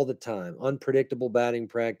all the time? Unpredictable batting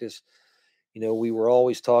practice. We were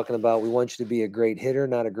always talking about we want you to be a great hitter,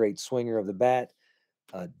 not a great swinger of the bat.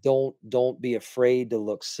 Don't be afraid to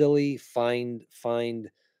look silly. Find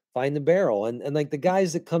the barrel, and like the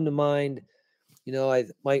guys that come to mind.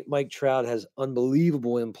 Mike Trout has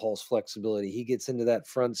unbelievable impulse flexibility. He gets into that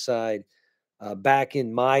front side. Back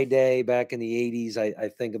in my day, back in the '80s, I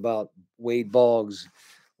think about Wade Boggs,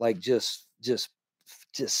 like just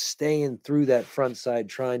staying through that front side,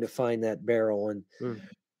 trying to find that barrel,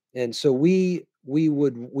 and so we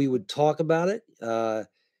would talk about it.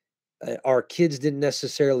 Our kids didn't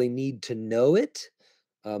necessarily need to know it.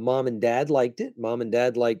 Mom and dad liked it. Mom and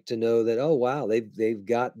dad liked to know that, oh wow, they've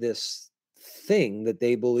got this thing that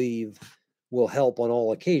they believe will help on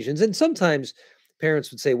all occasions. And sometimes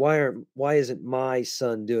parents would say, why isn't my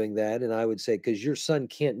son doing that? And I would say, because your son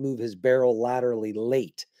can't move his barrel laterally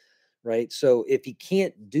late, right? So if he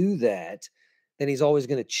can't do that, then he's always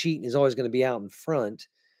going to cheat and he's always going to be out in front.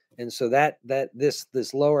 And so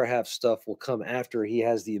this lower half stuff will come after he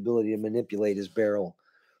has the ability to manipulate his barrel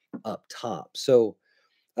up top. So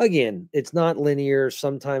again, it's not linear.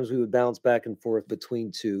 Sometimes we would bounce back and forth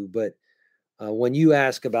between two, but when you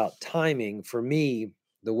ask about timing, for me,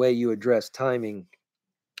 the way you address timing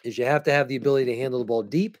is you have to have the ability to handle the ball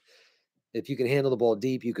deep. If you can handle the ball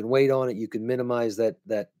deep, you can wait on it. You can minimize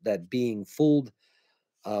that being fooled.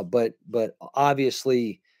 But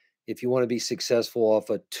obviously, if you want to be successful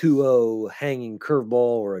off a 2-0 hanging curveball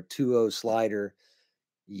or a 2-0 slider,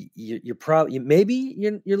 you're probably maybe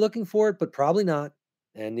you're looking for it, but probably not.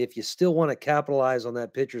 And if you still want to capitalize on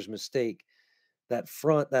that pitcher's mistake, that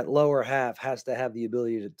lower half has to have the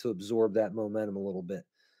ability to absorb that momentum a little bit,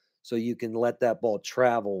 so you can let that ball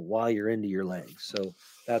travel while you're into your legs. So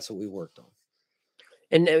that's what we worked on.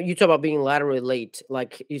 And you talk about being laterally late.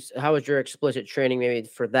 Like, how was your explicit training maybe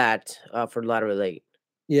for that, for laterally late?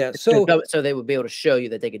 Yeah. So they would be able to show you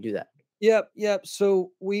that they could do that. Yep.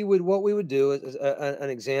 So what we would do is an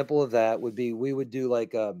example of that would be we would do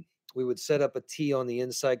like we would set up a tee on the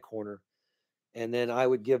inside corner, and then I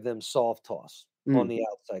would give them soft toss on Mm. the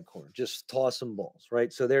outside corner. Just toss some balls,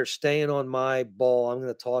 right? So they're staying on my ball. I'm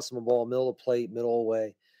going to toss them a ball, middle of the plate, middle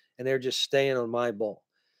away, and they're just staying on my ball.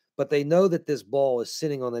 But they know that this ball is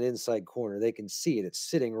sitting on that inside corner. They can see it. It's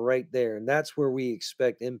sitting right there, and that's where we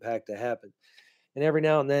expect impact to happen. And every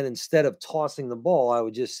now and then, instead of tossing the ball, I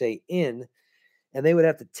would just say in, and they would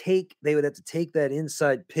have to take that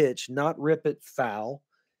inside pitch, not rip it foul.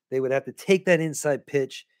 They would have to take that inside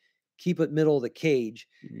pitch, keep it middle of the cage.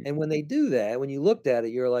 Mm. And when they do that, when you looked at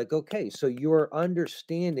it, you're like, okay, so you're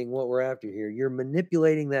understanding what we're after here. You're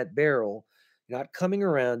manipulating that barrel, not coming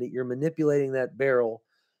around it. You're manipulating that barrel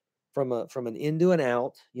from an in to an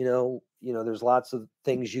out. There's lots of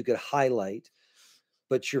things you could highlight,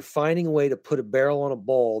 but you're finding a way to put a barrel on a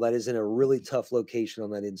ball that is in a really tough location on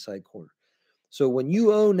that inside corner. So when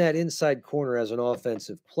you own that inside corner as an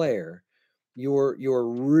offensive player, you're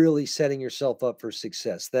really setting yourself up for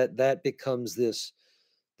success. That becomes this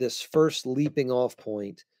first leaping off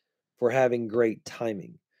point for having great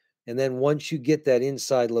timing. And then once you get that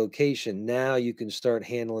inside location, now you can start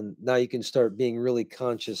being really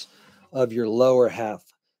conscious of your lower half,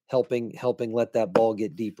 helping let that ball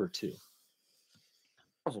get deeper too.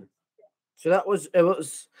 Awesome. So it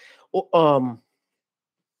was,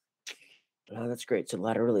 that's great. So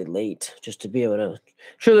laterally late, just to be able to.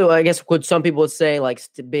 Surely, I guess would some people would say like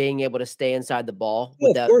being able to stay inside the ball? Yeah, Would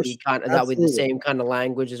of that course. be that would be the Absolutely. same kind of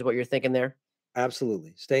language as what you're thinking there?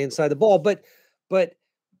 Absolutely. Stay inside the ball. But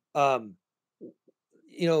um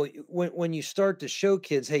when you start to show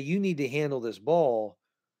kids, hey, you need to handle this ball,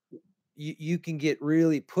 you can get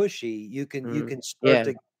really pushy. You can start Yeah.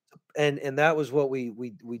 to, and that was what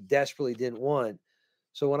we desperately didn't want.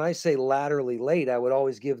 So when I say laterally late, I would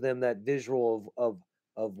always give them that visual of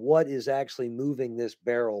what is actually moving this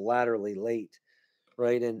barrel laterally late,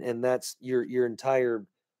 right? And that's your entire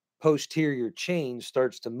posterior chain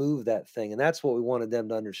starts to move that thing. And that's what we wanted them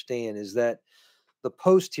to understand, is that the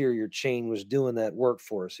posterior chain was doing that work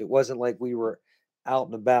for us. It wasn't like we were out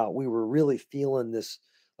and about. We were really feeling this,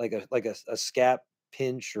 like a scap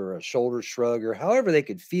pinch or a shoulder shrug or however they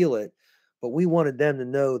could feel it. But we wanted them to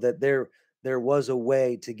know that there was a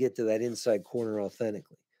way to get to that inside corner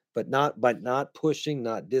authentically, but not pushing,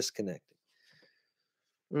 not disconnecting.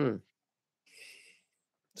 Mm.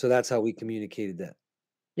 So that's how we communicated that.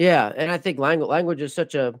 Yeah, and I think language is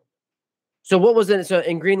such a. So what was it? So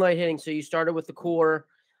in green light hitting, so you started with the core,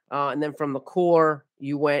 and then from the core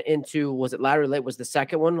you went into, was it lateral late? Was the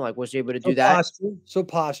second one, like, was you able to So do that?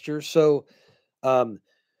 posture. So um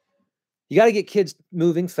you got to get kids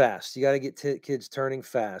moving fast. You got to get kids turning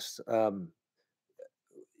fast.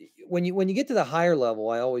 When you get to the higher level,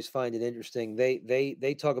 I always find it interesting.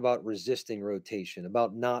 They talk about resisting rotation,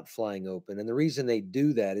 about not flying open, and the reason they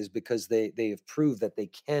do that is because they have proved that they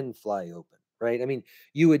can fly open, right? I mean,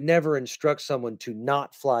 you would never instruct someone to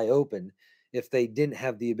not fly open if they didn't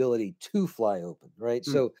have the ability to fly open, right?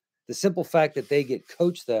 Mm. So the simple fact that they get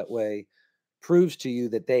coached that way proves to you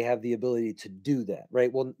that they have the ability to do that,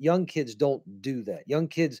 right? Well, young kids don't do that. Young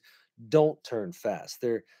kids don't turn fast.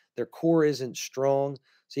 Their core isn't strong,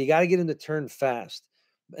 so you got to get them to turn fast.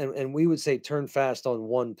 And we would say turn fast on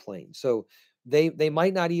one plane. So they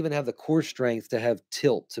might not even have the core strength to have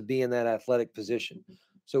tilt to be in that athletic position.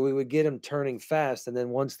 So we would get them turning fast, and then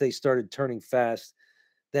once they started turning fast,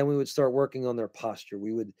 then we would start working on their posture.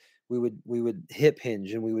 We would hip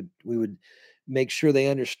hinge, and we would make sure they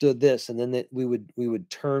understood this, and then that we would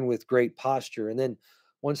turn with great posture. And then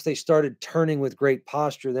once they started turning with great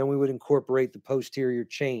posture, then we would incorporate the posterior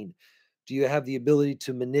chain. Do you have the ability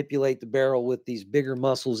to manipulate the barrel with these bigger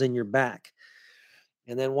muscles in your back?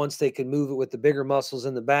 And then once they could move it with the bigger muscles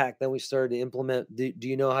in the back, then we started to implement, do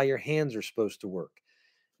you know how your hands are supposed to work?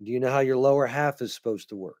 Do you know how your lower half is supposed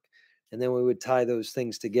to work? And then we would tie those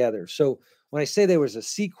things together. So when I say there was a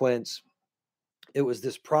sequence, it was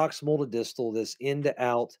this proximal to distal, this in to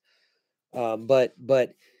out. But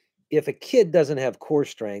if a kid doesn't have core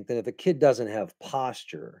strength, and if a kid doesn't have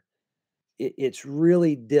posture, it's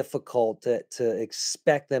really difficult to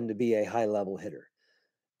expect them to be a high level hitter.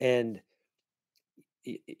 And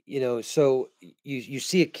so you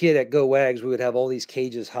see a kid at GoWags, we would have all these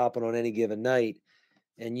cages hopping on any given night,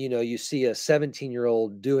 and you see a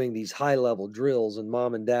 17-year-old doing these high level drills, and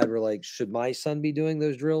mom and dad were like, should my son be doing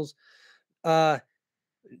those drills? uh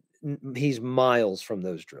he's miles from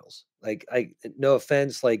those drills. Like, I no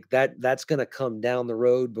offense, like that's going to come down the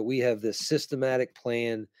road, but we have this systematic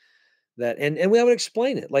plan that, and we would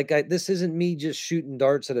explain it. Like, this isn't me just shooting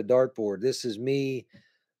darts at a dartboard. This is me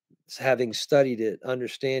having studied it,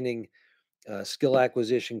 understanding skill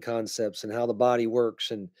acquisition concepts and how the body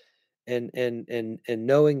works, and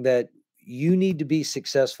knowing that you need to be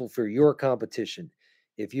successful for your competition.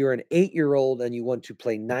 If you're an 8-year-old and you want to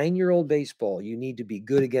play 9-year-old baseball, you need to be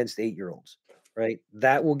good against 8-year-olds, right?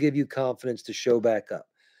 That will give you confidence to show back up.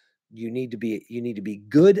 You need to be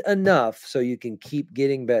good enough so you can keep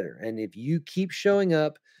getting better. And if you keep showing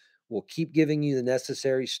up, we'll keep giving you the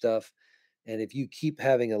necessary stuff. And if you keep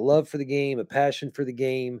having a love for the game, a passion for the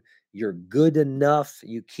game, you're good enough,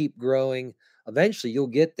 you keep growing, eventually you'll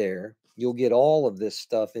get there. You'll get all of this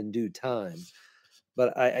stuff in due time.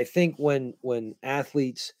 But I think when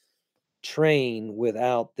athletes train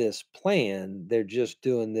without this plan, they're just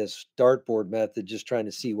doing this dartboard method, just trying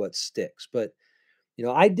to see what sticks. But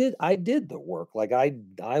I did the work. Like,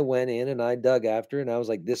 I went in and I dug after, and I was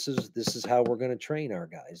like, this is how we're going to train our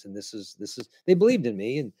guys. And this is they believed in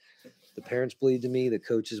me, and the parents believed in me, the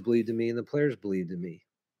coaches believed in me, and the players believed in me.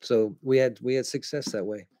 So we had success that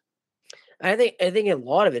way. I think a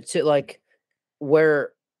lot of it too, like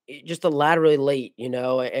where just the laterally late,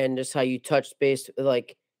 and just how you touched base,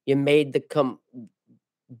 like you made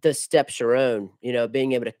the steps your own,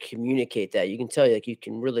 being able to communicate that. You can tell you like you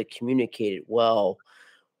can really communicate it well.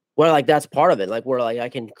 Where like that's part of it. Like where like I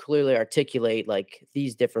can clearly articulate like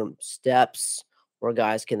these different steps where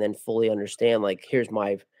guys can then fully understand like here's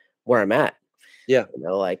my where I'm at. Yeah.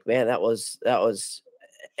 Like man, that was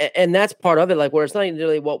and that's part of it, like where it's not even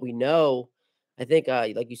really what we know. I think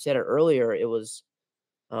like you said it earlier, it was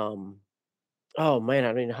um oh man,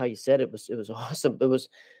 I don't know how you said it. It was awesome. It was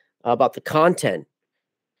about the content,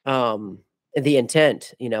 and the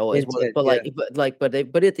intent, is what Intent. but Yeah.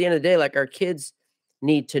 but at the end of the day, like our kids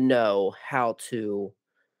need to know how to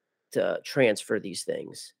transfer these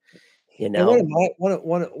things, you And one of know? my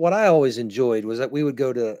one of what I always enjoyed was that we would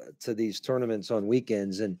go to these tournaments on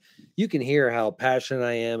weekends, and you can hear how passionate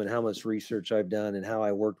I am and how much research I've done and how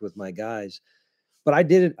I worked with my guys. But I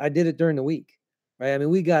did it during the week, right? I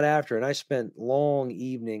mean, we got after it, and I spent long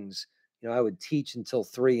evenings. I would teach until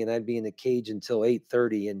 3, and I'd be in the cage until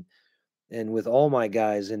 8:30, and with all my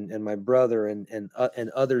guys, and my brother, and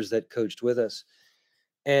others that coached with us.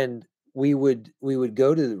 And we would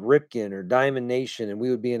go to Ripken or Diamond Nation, and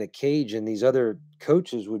we would be in a cage, and these other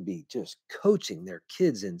coaches would be just coaching their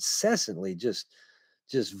kids incessantly, just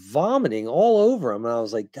vomiting all over them. And I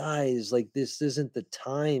was like, guys, like, this isn't the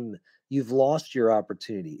time. You've lost your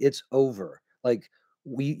opportunity. It's over. Like,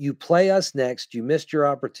 you play us next. You missed your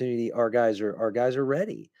opportunity. Our guys are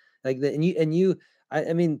ready. Like, and you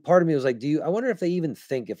I mean, part of me was like, I wonder if they even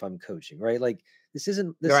think if I'm coaching, right? Like, this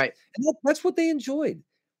isn't You're this, right. and that's what they enjoyed.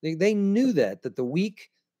 They knew that the week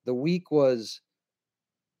The week was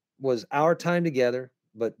our time together,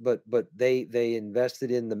 but they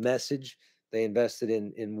invested in the message, they invested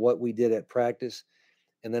in what we did at practice,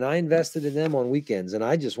 and then I invested in them on weekends, and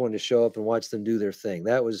I just wanted to show up and watch them do their thing.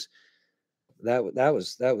 That was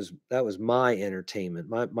my entertainment.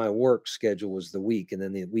 My work schedule was the week, and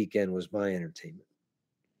then the weekend was my entertainment.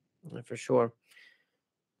 For sure.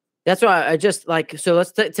 That's why I just like, so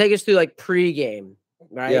let's take us through like pregame,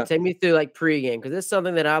 right? Yeah, Take me through like pregame, because this is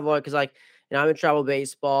something that I've learned, because like, I'm in travel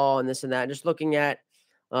baseball and this and that. And just looking at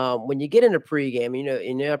when you get into pregame,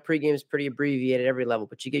 pregame is pretty abbreviated at every level,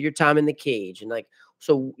 but you get your time in the cage. And like,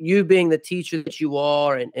 so you being the teacher that you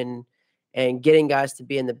are, and getting guys to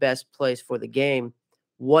be in the best place for the game,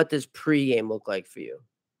 what does pregame look like for you?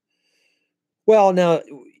 well, now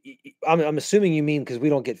I'm assuming you mean because we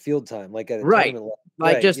don't get field time like at a Right. tournament level.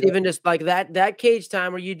 Like, Right, just even just like that cage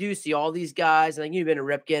time where you do see all these guys, and like you've been a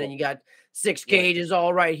Ripken and you got 6 right, cages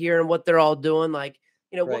all right here and what they're all doing. Like,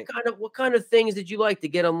 right. what kind of things did you like to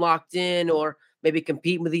get them locked in, or maybe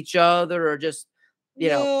compete with each other, or just, you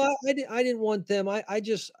know No, I didn't want them. I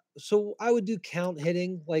just so I would do count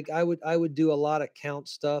hitting. Like I would do a lot of count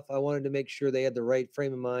stuff. I wanted to make sure they had the right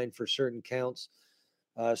frame of mind for certain counts.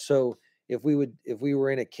 So if we were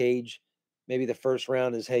in a cage, maybe the first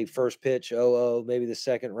round is, hey, first pitch 0-0, maybe the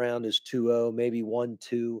second round is 2-0, maybe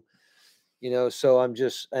 1-2. So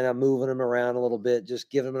I'm moving them around a little bit, just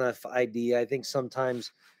give them enough idea. I think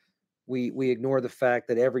sometimes we ignore the fact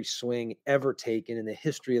that every swing ever taken in the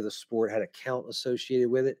history of the sport had a count associated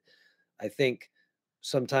with it. I think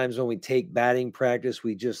sometimes when we take batting practice,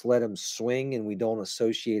 we just let them swing and we don't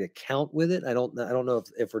associate a count with it. I don't know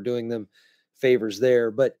if we're doing them favors there,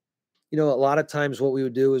 but a lot of times what we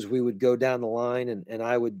would do is we would go down the line, and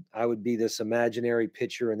I would be this imaginary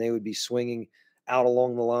pitcher, and they would be swinging out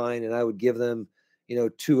along the line, and I would give them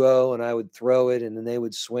 2-0, and I would throw it, and then they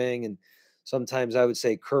would swing. And sometimes I would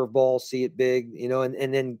say curveball, see it big,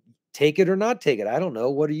 and then take it or not take it. I don't know.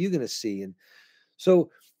 What are you going to see? And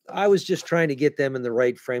so I was just trying to get them in the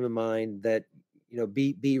right frame of mind, that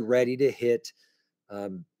be ready to hit,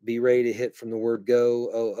 be ready to hit from the word go,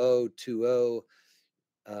 0-0, 2-0.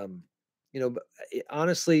 Um, but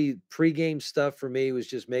honestly, pregame stuff for me was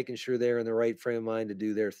just making sure they're in the right frame of mind to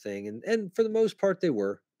do their thing, and for the most part, they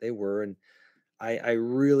were, and I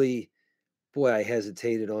really, boy, I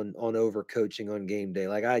hesitated on overcoaching on game day.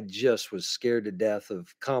 Like, I just was scared to death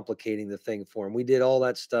of complicating the thing for them. We did all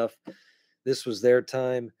that stuff. This was their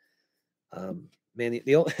time. Man,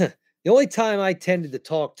 the only time I tended to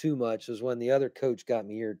talk too much was when the other coach got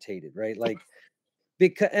me irritated, right? Like,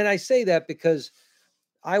 and I say that because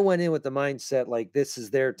I went in with the mindset like, this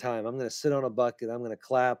is their time. I'm going to sit on a bucket. I'm going to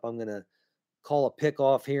clap. I'm going to call a pick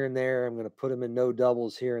off here and there. I'm going to put them in no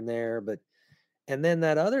doubles here and there. And then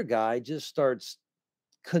that other guy just starts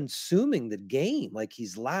consuming the game. Like,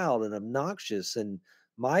 he's loud and obnoxious. And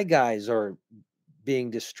my guys are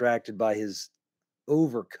being distracted by his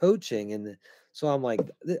over coaching. And so I'm like,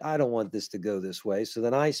 I don't want this to go this way. So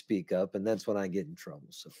then I speak up, and that's when I get in trouble.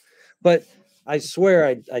 So, but I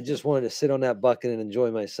swear I just wanted to sit on that bucket and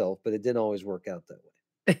enjoy myself, but it didn't always work out that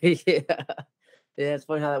way. yeah. Yeah, it's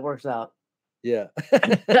funny how that works out. Yeah.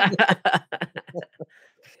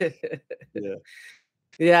 Yeah.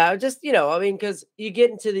 Yeah, just, I mean, because you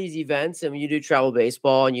get into these events and when you do travel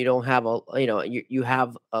baseball and you don't have you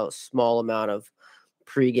have a small amount of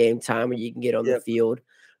pregame time where you can get on the Yep. field.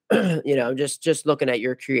 Just looking at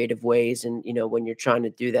your creative ways, and when you're trying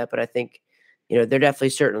to do that. But I think, there definitely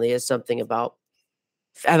certainly is something about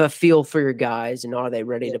have a feel for your guys, and are they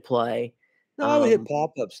ready Yeah. to play? No, I would hit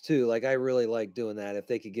pop-ups too. Like, I really like doing that. If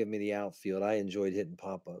they could give me the outfield, I enjoyed hitting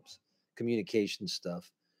pop-ups, communication stuff,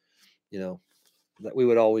 you know. That we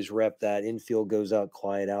would always rep that. Infield goes out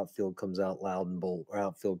quiet, outfield comes out loud and bold, or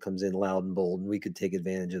outfield comes in loud and bold, and we could take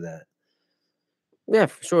advantage of that. Yeah,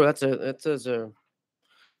 for sure. That's a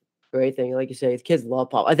great thing. Like you say, kids love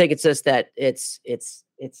pop. I think it's just that it's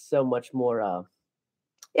so much more.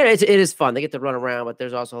 Yeah, it is fun. They get to run around, but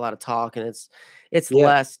there's also a lot of talk, and it's Yeah.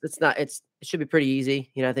 less. It's not. It should be pretty easy.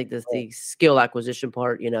 I think that Right. the skill acquisition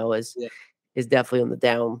part, is Yeah. is definitely on the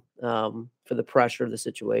down for the pressure of the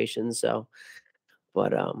situation. So,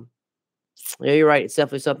 but yeah, you're right. It's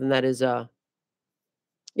definitely something that is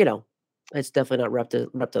you know, it's definitely not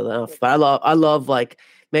repped enough. But I love like,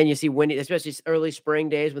 man, you see windy, especially early spring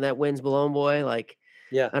days when that wind's blowing, boy. Like,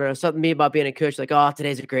 Yeah. I don't know, something me about being a coach. Like, oh,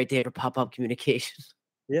 today's a great day for pop up communication.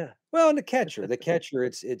 Yeah. Well, and the catcher,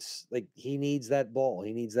 it's like he needs that ball.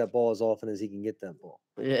 He needs that ball as often as he can get that ball.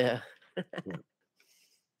 Yeah. Yeah.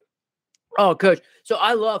 Oh, coach. So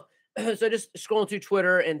I love so just scrolling through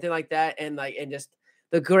Twitter and things like that, and just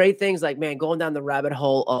the great things, like, man, going down the rabbit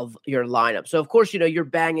hole of your lineup. So of course, you're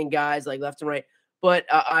banging guys like left and right, but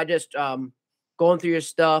I just going through your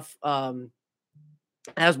stuff.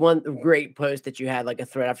 As one great post that you had, like a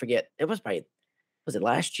thread. I forget. It was probably, was it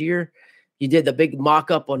last year? You did the big mock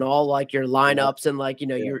up on all like your Yeah, lineups and like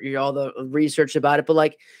yeah. your all the research about it. But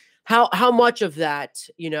like how much of that,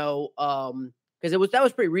 because it was that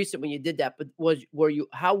was pretty recent when you did that. But were you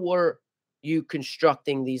how were you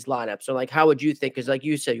constructing these lineups? So like how would you think? Because like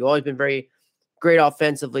you said, you've always been very great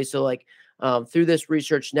offensively. So like through this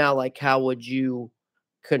research now, like how would you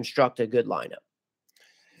construct a good lineup?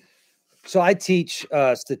 So I teach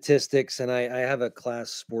statistics, and I have a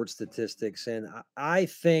class, sports statistics, and I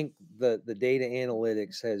think the data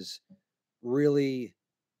analytics has really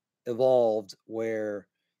evolved where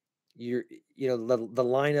you're the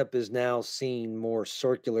lineup is now seen more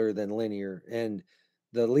circular than linear, and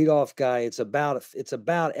the leadoff guy, it's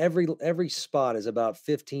about every spot is about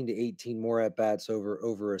 15 to 18 more at bats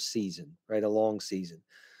over a season, right? A long season.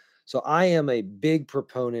 So I am a big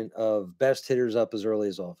proponent of best hitters up as early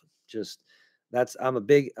as often. Just that's I'm a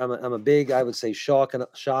big, I would say, shock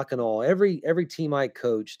and all. Every team I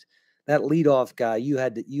coached, that leadoff guy, you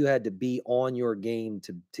had to be on your game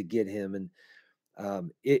to get him.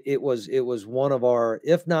 And it was one of our,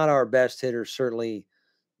 if not our best hitter, certainly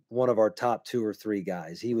one of our top two or three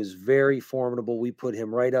guys. He was very formidable. We put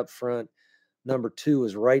him right up front. Number two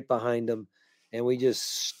is right behind him, and we just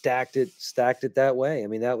stacked it that way. I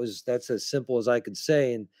mean, that's as simple as I could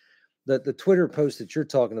say. And the Twitter post that you're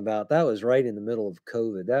talking about, that was right in the middle of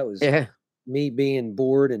COVID. That was Yeah. me being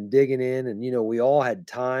bored and digging in, and we all had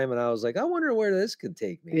time, and I was like, I wonder where this could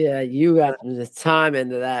take me. Yeah, you got the time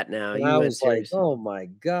into that now. And You I went was like, serious. oh my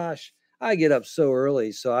gosh, I get up so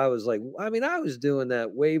early. So I was like, I mean, I was doing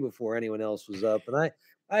that way before anyone else was up, and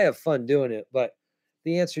I have fun doing it. But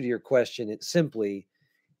the answer to your question, it simply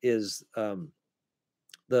is the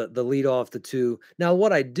lead off the two. Now,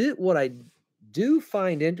 what I do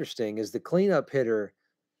find interesting is the cleanup hitter.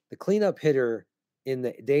 The cleanup hitter in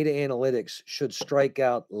the data analytics should strike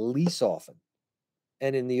out least often.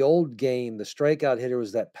 And in the old game, the strikeout hitter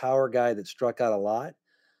was that power guy that struck out a lot.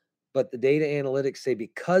 But the data analytics say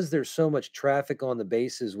because there's so much traffic on the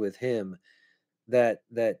bases with him, that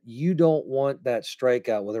you don't want that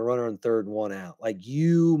strikeout with a runner on third and one out. Like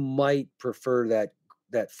you might prefer that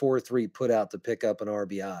 4-3 put out to pick up an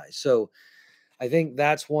RBI. So I think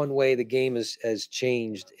that's one way the game has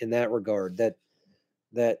changed in that regard. That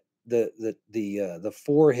the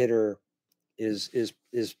four hitter is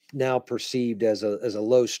now perceived as a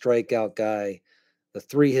low strikeout guy. The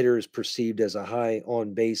three hitter is perceived as a high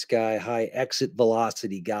on base guy, high exit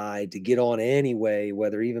velocity guy to get on anyway,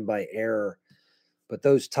 whether even by error. But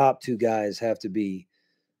those top two guys have to be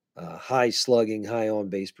high slugging, high on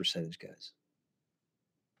base percentage guys.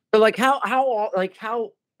 So like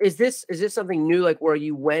how is this something new, like where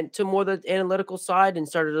you went to more the analytical side and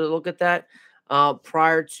started to look at that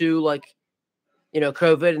prior to like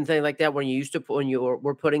COVID and things like that when you used to put when you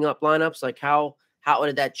were putting up lineups? Like how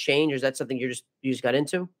did that change? Or is that something you just got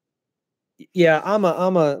into? Yeah, I'm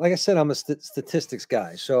a like I said, I'm a statistics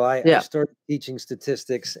guy. So I Yeah. started teaching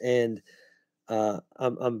statistics, and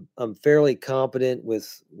I'm fairly competent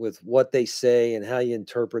with what they say and how you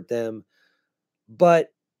interpret them.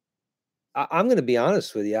 But I'm going to be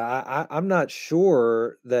honest with you. I'm not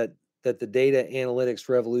sure that the data analytics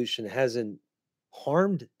revolution hasn't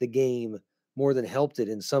harmed the game more than helped it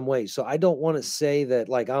in some ways. So I don't want to say that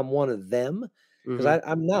like I'm one of them, because Hmm.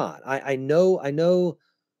 I'm not. I know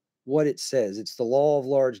what it says. It's the law of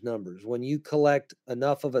large numbers. When you collect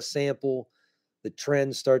enough of a sample, the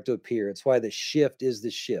trends start to appear. It's why the shift is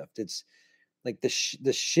the shift. It's like the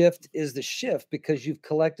shift is the shift because you've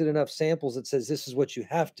collected enough samples that says this is what you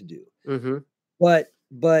have to do. Hmm. But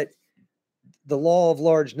the law of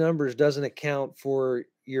large numbers doesn't account for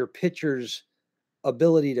your pitcher's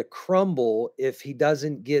ability to crumble if he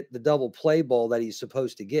doesn't get the double play ball that he's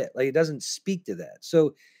supposed to get. Like it doesn't speak to that.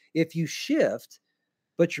 So if you shift,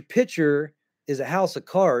 but your pitcher is a house of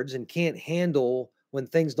cards and can't handle when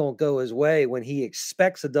things don't go his way, when he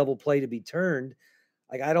expects a double play to be turned,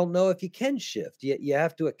 like I don't know if you can shift. You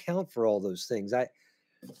have to account for all those things.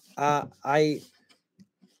 I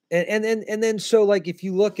and then so like if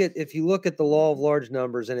you look at the law of large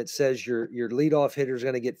numbers and it says your leadoff hitter is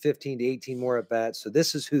going to get 15 to 18 more at bats, so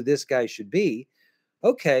this is who this guy should be.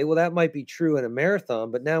 Okay, well that might be true in a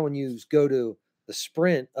marathon, but now when you go to the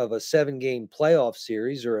sprint of a 7-game playoff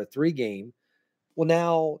series or a 3-game, well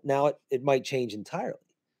now it might change entirely.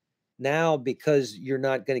 Now because you're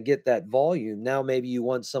not going to get that volume, now maybe you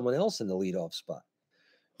want someone else in the leadoff spot,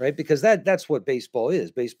 right? Because that's what baseball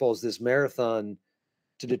is. Baseball is this marathon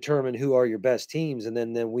to determine who are your best teams, and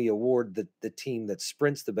then we award the team that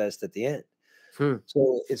sprints the best at the end. Hmm.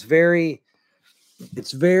 So it's very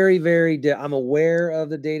very. I'm aware of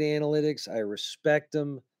the data analytics. I respect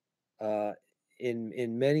them. Uh,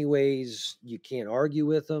 in many ways, you can't argue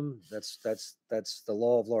with them. That's the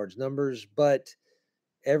law of large numbers. But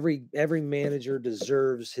every manager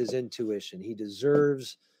deserves his intuition. He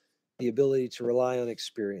deserves the ability to rely on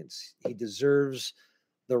experience. He deserves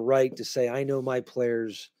the right to say, I know my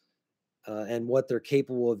players and what they're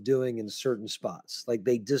capable of doing in certain spots. Like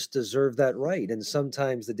they just deserve that right. And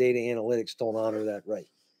sometimes the data analytics don't honor that right.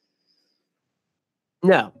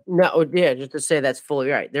 No, no, yeah, just to say that's fully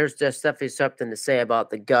right. There's just definitely something to say about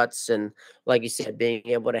the guts and, like you said, being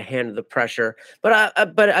able to handle the pressure. But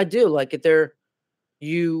I do like it.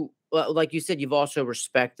 Like you said, you've also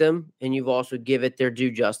respect them and you've also give it their due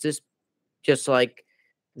justice, just like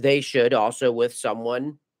they should also with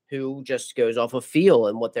someone who just goes off of feel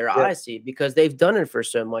and what their Yep. eyes see because they've done it for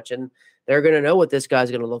so much and they're going to know what this guy's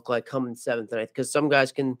going to look like coming seventh, ninth. Because some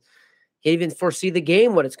guys can't even foresee the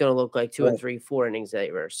game, what it's going to look like two and Right. three, 4 innings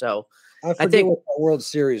later. So I I forget think, what the World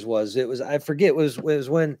Series was. I forget it was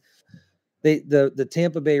when the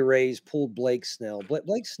Tampa Bay Rays pulled Blake Snell.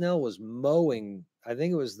 Blake Snell was mowing. I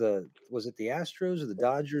think it was the Astros or the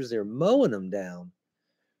Dodgers? They were mowing them down,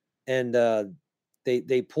 and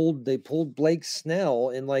they pulled Blake Snell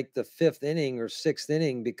in like the fifth inning or sixth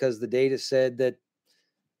inning because the data said that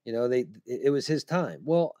it was his time.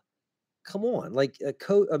 Well, come on, like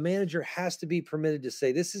a manager has to be permitted to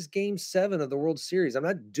say this is Game 7 of the World Series. I'm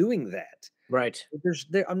not doing that. right.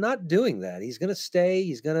 I'm not doing that. He's gonna stay.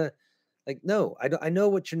 He's gonna no. I know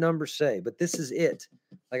what your numbers say, but this is it.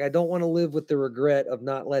 Like I don't want to live with the regret of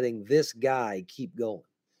not letting this guy keep going.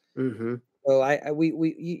 Hmm. So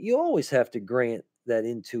you always have to grant that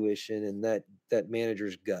intuition and that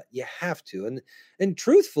manager's gut. You have to, and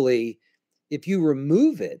truthfully, if you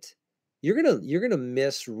remove it, you're gonna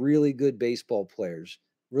miss really good baseball players,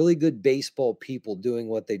 really good baseball people doing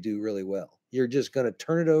what they do really well. You're just gonna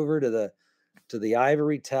turn it over to the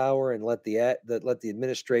ivory tower and let the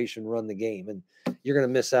administration run the game, and you're gonna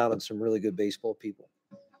miss out on some really good baseball people.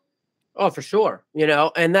 Oh, for sure.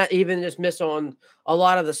 And that even just miss on a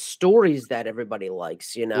lot of the stories that everybody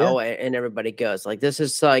likes, Yeah, and everybody goes like, this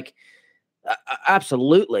is like,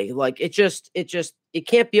 absolutely. Like it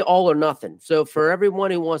can't be all or nothing. So for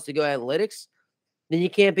everyone who wants to go analytics, then you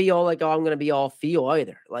can't be all like, oh, I'm going to be all feel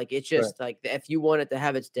either. Like it's right. just like if you want it to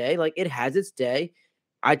have its day, like it has its day.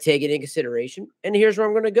 I take it in consideration, and here's where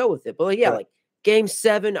I'm going to go with it. But like, yeah, Right. like Game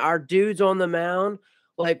 7, our dudes on the mound,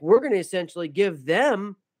 like we're going to essentially give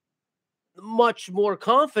them much more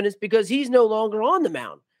confidence because he's no longer on the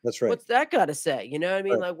mound. That's right. What's that got to say? You know what I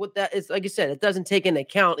mean? Right. Like what that is, like you said, it doesn't take into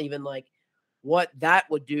account even like what that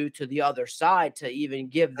would do to the other side to even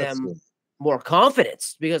give them Absolutely. more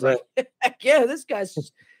confidence because Right. like heck yeah, this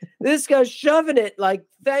guy's shoving it. Like,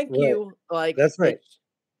 thank Right. you. Like That's right. it's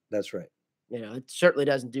That's right. it certainly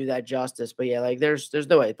doesn't do that justice. But yeah, like there's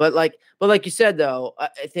no way. But like you said though,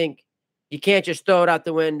 I think you can't just throw it out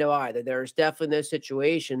the window either. There's definitely those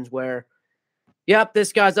situations where yep,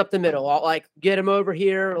 this guy's up the middle. I'll like get him over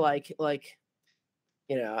here.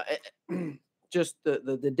 You know, just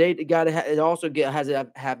the date got to it also has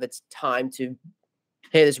to have its time to.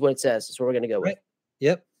 Hey, this is what it says. This is what we're gonna go with. Right.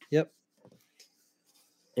 Yep. Yep.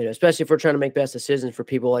 Especially if we're trying to make best decisions for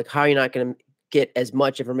people. Like, how are you not gonna get as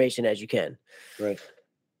much information as you can? Right.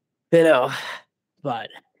 You know, but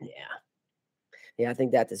yeah. I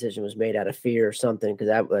think that decision was made out of fear or something because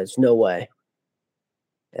that was no way.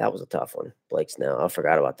 That was a tough one. Blake Snell. I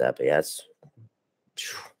forgot about that, but yeah,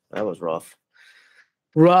 that was rough.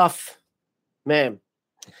 Rough, man.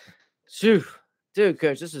 Phew. Dude,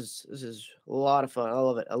 coach, this is a lot of fun. I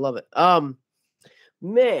love it. I love it.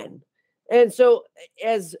 Man. And so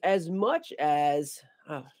as much as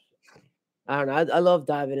I don't know, I love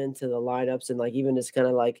diving into the lineups and like even just kind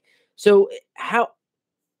of like so how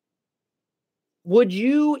would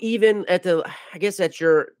you even at the I guess at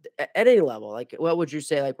any level, like what would you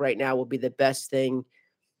say like right now would be the best thing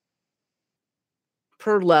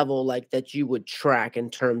per level like that you would track in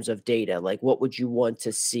terms of data? Like what would you want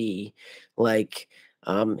to see like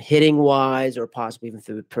hitting wise or possibly even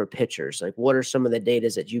through per pitchers? Like what are some of the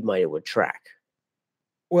datas that you might would track?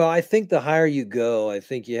 Well, I think the higher you go, I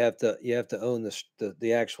think you have to own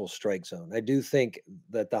the actual strike zone. I do think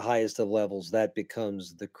that the highest of levels that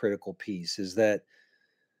becomes the critical piece is that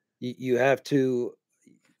you have to.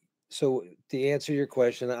 So to answer your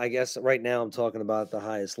question, I guess right now I'm talking about the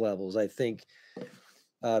highest levels. I think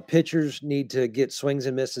pitchers need to get swings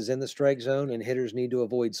and misses in the strike zone, and hitters need to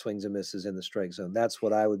avoid swings and misses in the strike zone. That's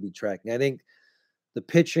what I would be tracking. I think the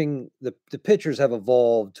pitchers have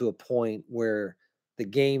evolved to a point where the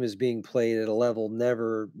game is being played at a level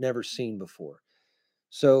never seen before.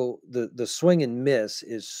 So the swing and miss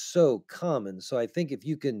is so common. So I think if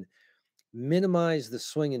you can minimize the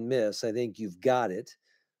swing and miss, I think you've got it.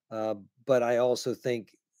 Uh, but I also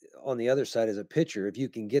think on the other side as a pitcher, if you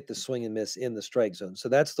can get the swing and miss in the strike zone, so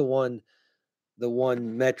that's the one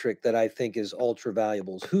metric that I think is ultra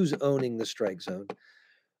valuable is who's owning the strike zone.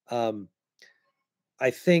 Um, I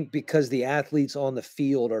think because the athletes on the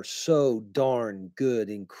field are so darn good,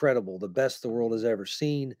 incredible, the best the world has ever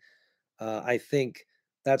seen. I think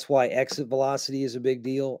that's why exit velocity is a big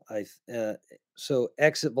deal. So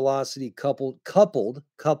exit velocity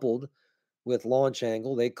coupled with launch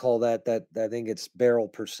angle, they call that I think it's barrel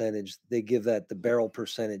percentage. They give that the barrel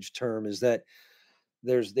percentage term is that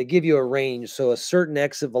they give you a range. So a certain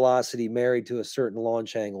exit velocity married to a certain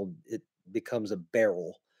launch angle, it becomes a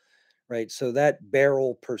barrel, right? So that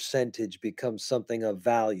barrel percentage becomes something of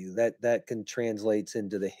value that can translates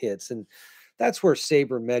into the hits, and that's where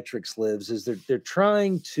sabermetrics lives. Is they're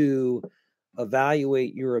trying to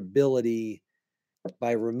evaluate your ability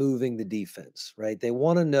by removing the defense, right? They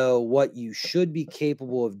want to know what you should be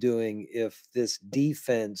capable of doing if this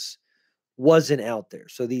defense wasn't out there.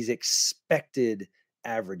 So these expected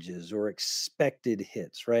averages or expected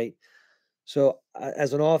hits, right? So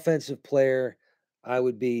as an offensive player, I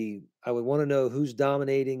would want to know who's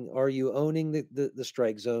dominating. Are you owning the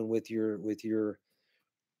strike zone with your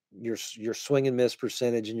swing and miss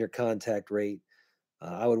percentage and your contact rate?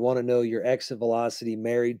 I would want to know your exit velocity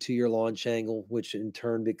married to your launch angle, which in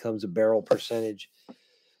turn becomes a barrel percentage.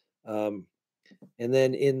 Um, and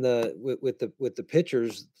then with the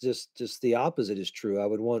pitchers, just the opposite is true. I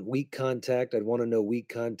would want weak contact. I'd want to know weak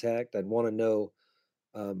contact. I'd want to know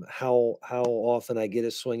how often I get a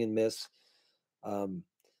swing and miss. Um,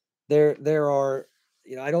 there are,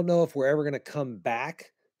 I don't know if we're ever going to come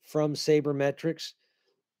back from sabermetrics,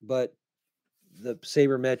 but the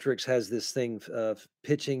sabermetrics has this thing of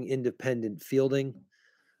pitching independent fielding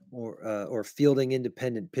or fielding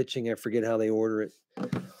independent pitching. I forget how they order it,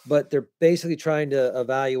 but they're basically trying to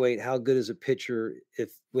evaluate how good is a pitcher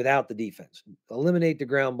if without the defense. Eliminate the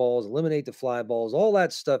ground balls, eliminate the fly balls. All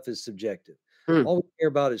that stuff is subjective. Hmm. All we care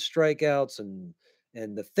about is strikeouts and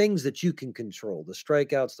the things that you can control. The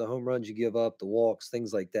strikeouts, the home runs you give up, the walks,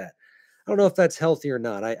 things like that. I don't know if that's healthy or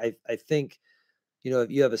not. I think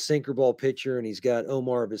if you have a sinker ball pitcher and he's got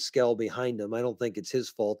Omar Vizquel behind him, I don't think it's his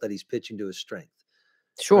fault that he's pitching to his strength,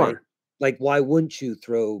 right? Sure. Like, why wouldn't you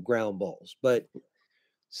throw ground balls? But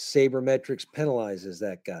sabermetrics penalizes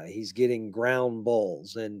that guy. He's getting ground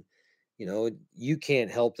balls, and you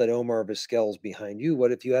can't help that Omar Vizquel's behind you.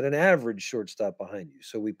 What if you had an average shortstop behind you?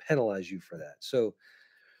 So we penalize you for that. So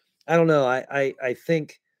I don't know. I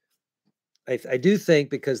think I do think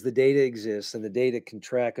because the data exists and the data can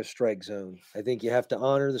track a strike zone, I think you have to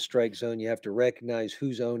honor the strike zone. You have to recognize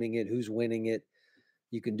who's owning it, who's winning it.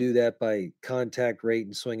 You can do that by contact rate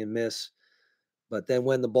and swing and miss. But then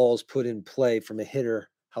when the ball is put in play from a hitter,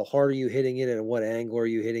 how hard are you hitting it and at what angle are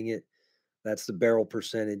you hitting it? That's the barrel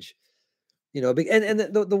percentage. And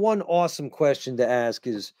the one awesome question to ask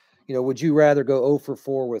is, would you rather go 0 for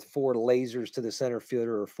 4 with 4 lasers to the center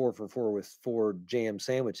fielder or 4 for 4 with 4 jam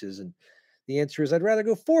sandwiches? And the answer is I'd rather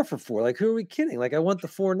go 4 for 4. Like, who are we kidding? Like, I want the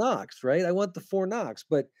 4 knocks, right? I want the 4 knocks.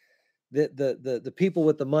 But the people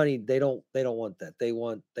with the money, they don't want that. They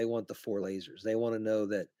want the 4 lasers. They want to know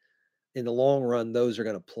that in the long run, those are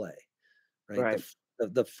going to play, right? Right.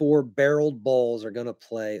 The 4 barreled balls are going to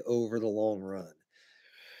play over the long run.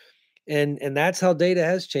 And that's how data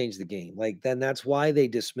has changed the game. Like, then that's why they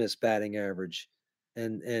dismiss batting average,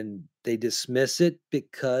 and they dismiss it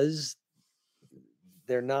because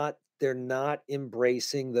they're not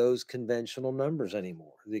embracing those conventional numbers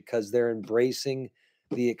anymore, because they're embracing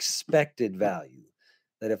the expected value.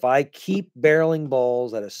 That if I keep barreling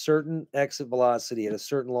balls at a certain exit velocity at a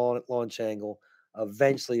certain launch angle,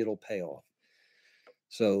 eventually it'll pay off.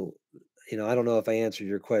 So, I don't know if I answered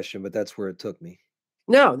your question, but that's where it took me.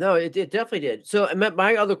 No, no, it definitely did. So,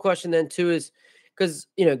 my other question then too is because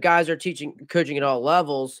guys are coaching at all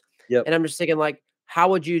levels, Yep. and I'm just thinking like, how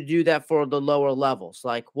would you do that for the lower levels?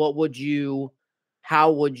 Like, what would you?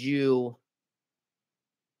 How would you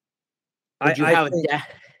I have a think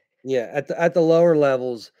Yeah, at the lower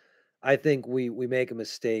levels, I think we make a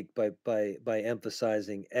mistake by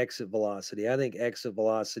emphasizing exit velocity. I think exit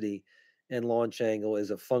velocity and launch angle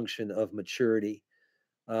is a function of maturity.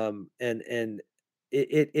 And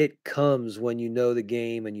it comes when you know the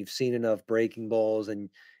game and you've seen enough breaking balls and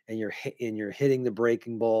you're hitting the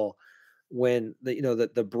breaking ball. when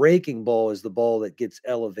the breaking ball is the ball that gets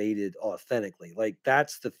elevated authentically. Like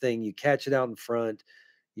that's the thing. You catch it out in front,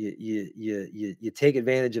 you take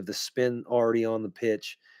advantage of the spin already on the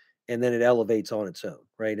pitch, and then it elevates on its own,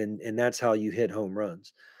 right? And that's how you hit home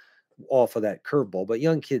runs off of that curveball. But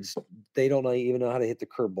young kids, they don't even know how to hit the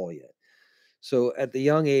curveball yet. So at the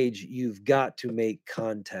young age, you've got to make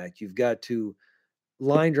contact. You've got to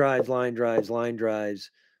line drives, line drives, line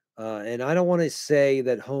drives. And I don't want to say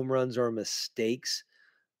that home runs are mistakes,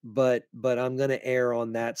 but I'm going to err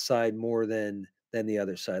on that side more than the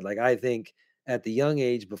other side. Like I think at the young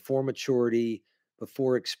age, before maturity,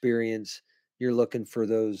 before experience, you're looking for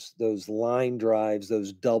those line drives,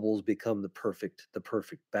 those doubles become the perfect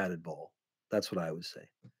batted ball. That's what I would say.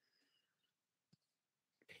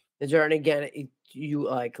 Is there any again, you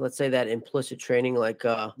like, let's say that implicit training, like,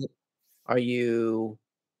 are you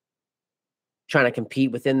trying to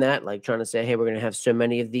compete within that? Like trying to say, hey, we're going to have so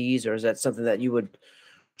many of these, or is that something that you would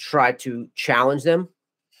try to challenge them?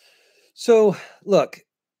 So look,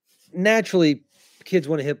 naturally, kids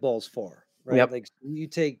want to hit balls far, right? Yep. Like you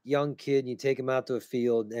take young kid and you take them out to a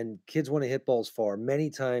field, and kids want to hit balls far.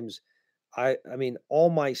 Many times, I mean,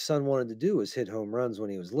 all my son wanted to do was hit home runs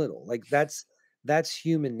when he was little. Like that's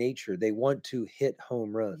human nature. They want to hit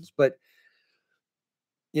home runs, but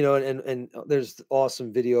there's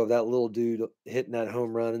awesome video of that little dude hitting that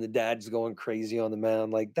home run, and the dad's going crazy on the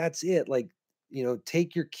mound. Like that's it. Like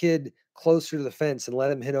take your kid closer to the fence and let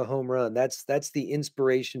him hit a home run. That's the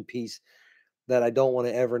inspiration piece that I don't want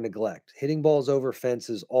to ever neglect. Hitting balls over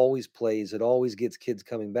fences always plays. It always gets kids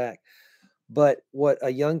coming back. But what a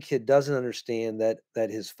young kid doesn't understand that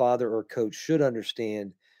his father or coach should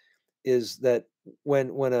understand is that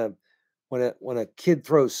when a kid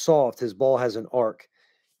throws soft, his ball has an arc,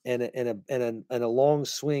 and a long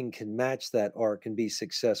swing can match that arc and be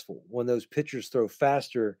successful. When those pitchers throw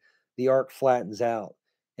faster, the arc flattens out,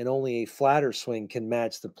 and only a flatter swing can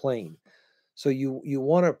match the plane. So you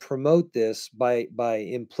want to promote this by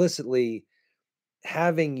implicitly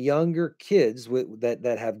having younger kids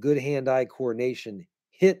that have good hand-eye coordination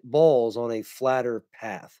hit balls on a flatter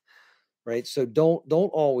path, right? So don't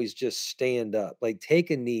always just stand up. Like take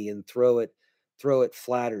a knee and throw it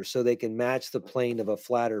flatter so they can match the plane of a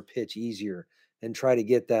flatter pitch easier and try to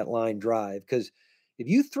get that line drive. Because if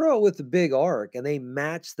you throw it with the big arc and they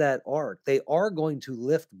match that arc, they are going to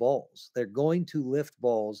lift balls. They're going to lift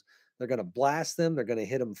balls. They're going to blast them. They're going to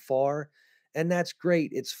hit them far. And that's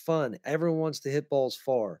great. It's fun. Everyone wants to hit balls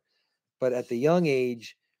far. But at the young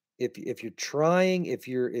age, if you're trying, if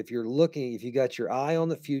you're looking, if you got your eye on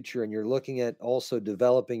the future and you're looking at also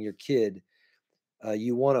developing your kid,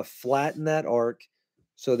 you want to flatten that arc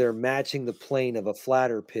so they're matching the plane of a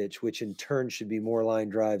flatter pitch, which in turn should be more line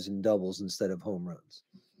drives and doubles instead of home runs.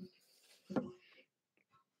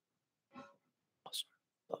 Awesome.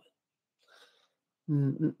 Love it.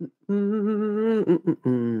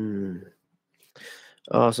 Mm.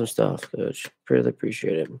 Awesome stuff, Coach. Really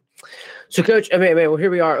appreciate it. So, Coach, I mean, well,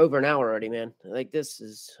 here we are over an hour already, man. Like this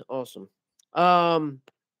is awesome. Um,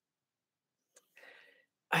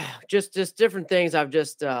 just different things I've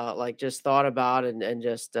just like just thought about and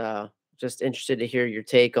just interested to hear your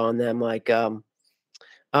take on them. Like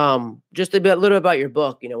just a bit little about your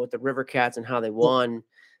book, with the River Cats and how they won,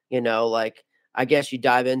 like I guess you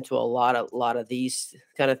dive into a lot of these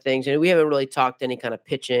kind of things. And we haven't really talked any kind of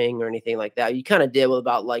pitching or anything like that. You kind of did with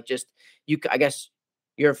about like just I guess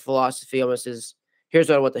your philosophy almost is here's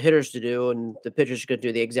what I want the hitters to do and the pitchers are gonna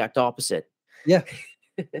do the exact opposite. Yeah,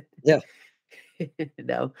 yeah.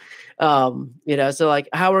 no. So like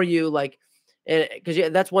how are you like and because yeah,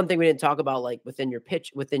 that's one thing we didn't talk about like within your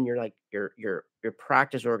pitch, within your like your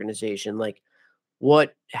practice organization, like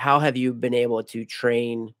how have you been able to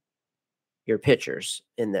train your pitchers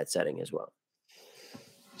in that setting as well?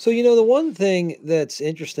 So the one thing that's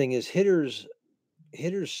interesting is hitters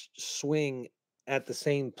swing at the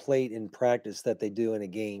same plate in practice that they do in a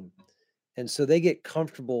game. And so they get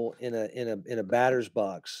comfortable in a batter's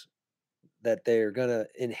box that they're going to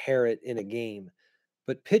inherit in a game.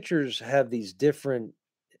 But pitchers have these different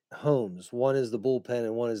homes. One is the bullpen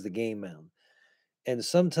and one is the game mound. And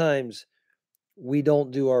sometimes we don't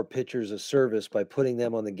do our pitchers a service by putting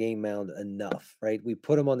them on the game mound enough, right? We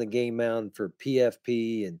put them on the game mound for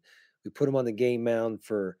PFP, and we put them on the game mound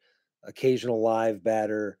for occasional live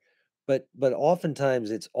batter. But oftentimes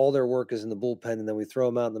it's all their work is in the bullpen, and then we throw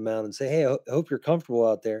them out on the mound and say, "Hey, I hope you're comfortable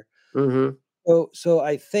out there." Mhm. So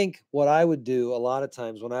I think what I would do a lot of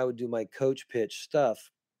times when I would do my coach pitch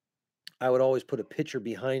stuff, I would always put a pitcher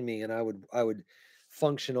behind me, and I would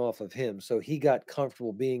function off of him. So he got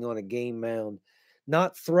comfortable being on a game mound,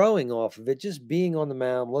 not throwing off of it, just being on the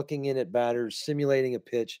mound, looking in at batters, simulating a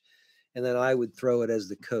pitch, and then I would throw it as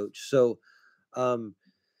the coach. So, um,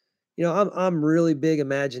 I'm really big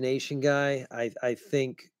imagination guy. I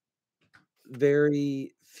think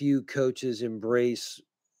very few coaches embrace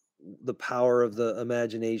the power of the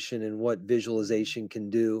imagination and what visualization can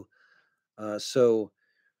do. So,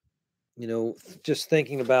 just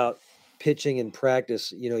thinking about pitching in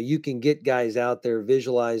practice, you can get guys out there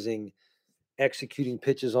visualizing executing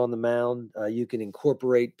pitches on the mound. You can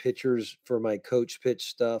incorporate pitchers for my coach pitch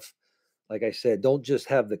stuff. Like I said, don't just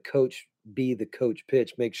have the coach be the coach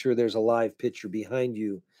pitch. Make sure there's a live pitcher behind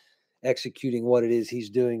you executing what it is he's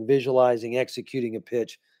doing, visualizing, executing a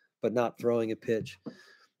pitch, but not throwing a pitch.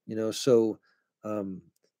 So um,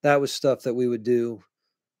 that was stuff that we would do.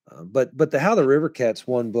 But the How the River Cats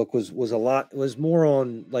won book was more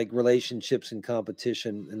on like relationships and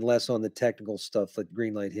competition and less on the technical stuff that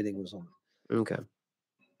Green Light Hitting was on. Okay.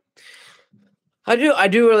 I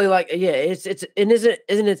do really like, yeah, it's and isn't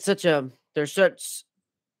it such a, there's such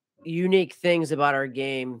unique things about our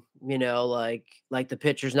game, like the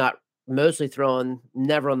pitcher's not mostly throwing,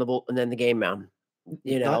 never on the bull, and then the game mound,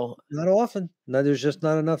 you Not know. not often. No, there's just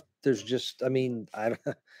not enough. There's just, I mean, yeah,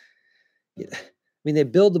 I mean, they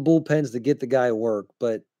build the bullpens to get the guy work,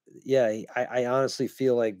 but yeah, I honestly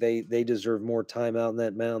feel like they deserve more time out in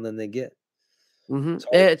that mound than they get. It's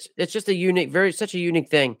hard, It's just a unique, such a unique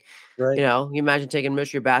thing. right? You imagine taking most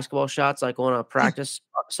of your basketball shots like on a Yeah, practice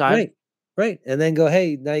side. right, right, and then go,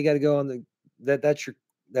 hey, now you got to go on the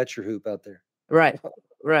that's your hoop out there. Right. Yeah,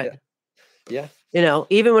 Right. yeah,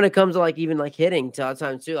 Even when it comes to like even like hitting, to a lot of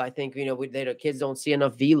times too, I think the kids don't see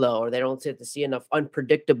enough velo, or they don't get to see enough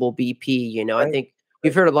unpredictable BP. I right, think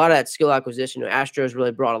we've right, heard a lot of that skill acquisition. Astros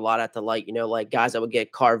really brought a lot at the light. Like guys that would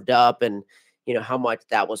get carved up, and how much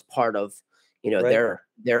that was part of right.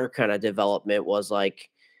 their kind of development was like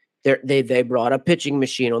they brought a pitching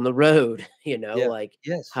machine on the road. Yeah, Like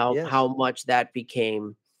yes, how yes, much that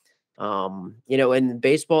became. In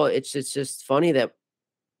baseball, it's just funny that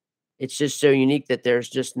it's just so unique that there's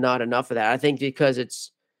just not enough of that. I think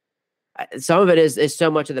because some of it is so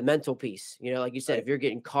much of the mental piece. Like you said, right, if you're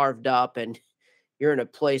getting carved up and you're in a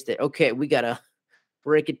place that, okay, we gotta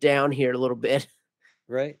break it down here a little bit.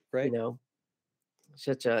 right, You right. know,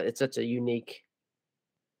 it's such a unique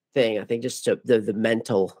thing. I think just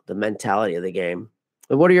the mentality of the game.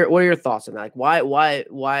 And what are your thoughts on that? Like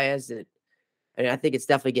why is it? I mean, I think it's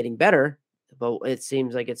definitely getting better, but it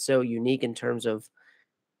seems like it's so unique in terms of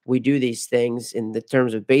we do these things in the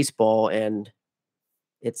terms of baseball, and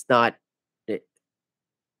it's not it,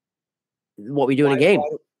 what we do in a Why game.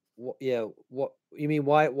 do yeah, what you mean,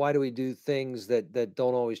 why do we do things that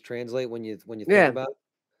don't always translate when you think Yeah. about it?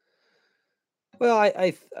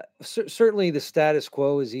 Well, certainly the status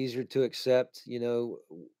quo is easier to accept.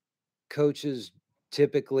 Coaches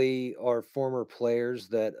typically are former players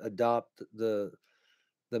that adopt the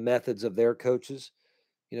methods of their coaches.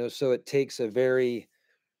 So it takes a very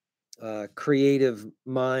creative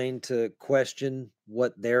mind to question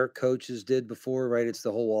what their coaches did before, right? It's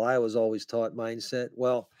the whole, well, I was always taught mindset.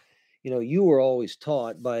 Well, you were always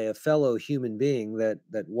taught by a fellow human being that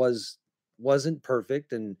wasn't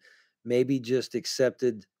perfect and maybe just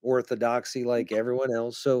accepted orthodoxy like everyone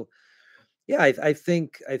else. So yeah, I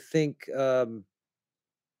think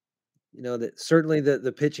that certainly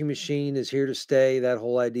the pitching machine is here to stay. That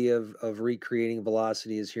whole idea of recreating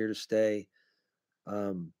velocity is here to stay.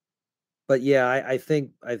 Um, but yeah, I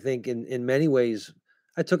think in many ways,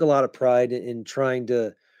 I took a lot of pride in trying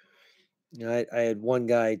to. I had one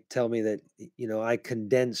guy tell me that I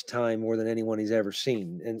condense time more than anyone he's ever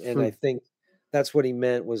seen, and I Hmm. think that's what he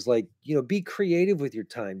meant was like be creative with your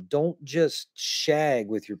time. Don't just shag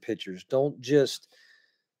with your pitchers. Don't just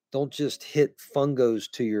hit fungos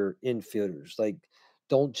to your infielders. Like,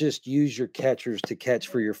 don't just use your catchers to catch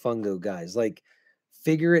for your fungo guys. Like,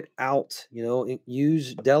 figure it out.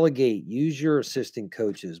 Delegate, use your assistant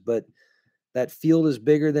coaches. But that field is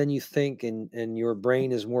bigger than you think, and your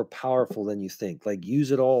brain is more powerful than you think. Like,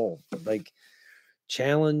 use it all. Like,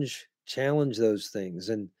 challenge those things.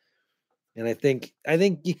 And I think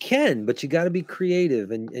you can, but you got to be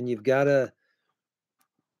creative, and you've got to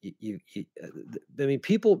I mean,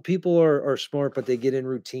 people are smart, but they get in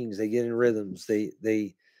routines, they get in rhythms,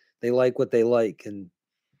 they like what they like, and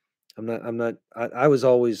I was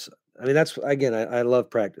always, I mean, that's again, I love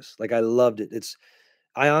practice, like I loved it.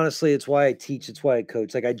 I honestly, it's why I teach, it's why I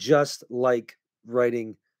coach. Like I just like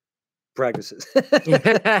writing practices.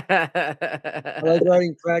 I like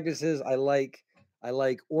writing practices. I like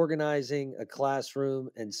organizing a classroom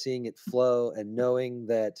and seeing it flow and knowing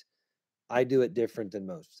that I do it different than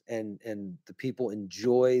most, and the people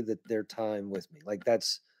enjoy their time with me. Like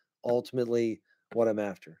that's ultimately what I'm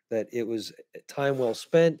after. That it was time well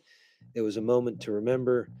spent. It was a moment to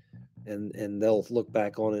remember, and they'll look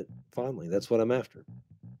back on it fondly. That's what I'm after.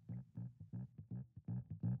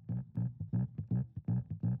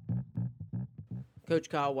 Coach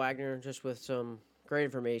Kyle Wagner, just with some great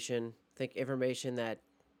information. I think information that,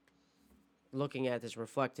 looking at this,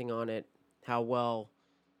 reflecting on it, how well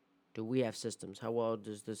do we have systems? How well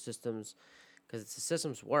does the systems, because the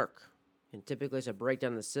systems work. And typically it's a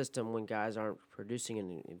breakdown of the system when guys aren't producing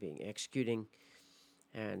and being executing.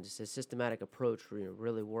 And it's a systematic approach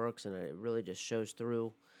really works, and it really just shows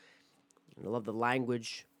through. And I love the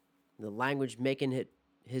language making it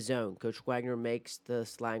his own. Coach Wagner makes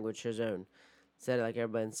this language his own. Said it like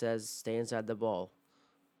everybody says, stay inside the ball,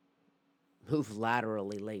 move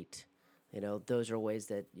laterally late. Those are ways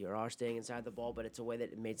that you are staying inside the ball, but it's a way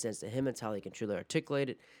that it made sense to him. It's how he can truly articulate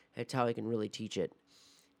it. It's how he can really teach it.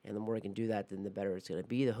 And the more he can do that, then the better it's going to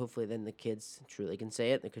be. Hopefully, then the kids truly can say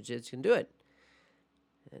it, and the kids can do it.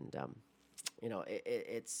 And,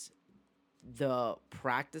 it's the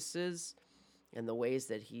practices and the ways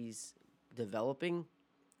that he's developing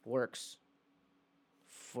works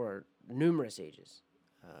for numerous ages.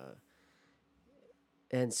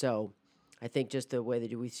 And so I think just the way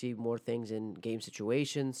that we see more things in game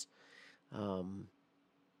situations, um,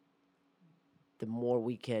 the more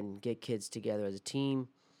we can get kids together as a team.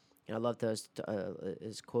 And I love those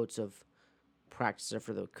his quotes of practice are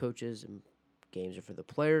for the coaches and games are for the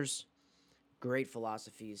players. Great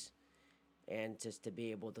philosophies. And just to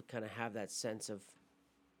be able to kind of have that sense of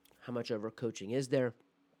how much overcoaching is there,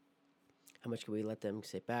 how much can we let them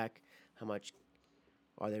sit back, how much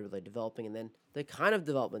are they really developing, and then the kind of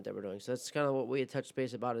development that we're doing. So that's kind of what we had touched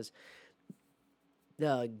base about is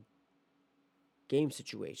the game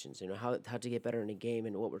situations, how to get better in a game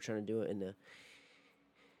and what we're trying to do in the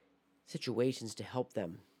situations to help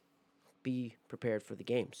them be prepared for the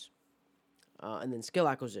games. And then skill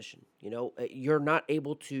acquisition. You're not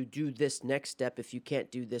able to do this next step if you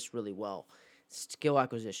can't do this really well. Skill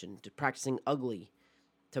acquisition, to practicing ugly,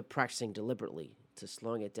 to practicing deliberately, to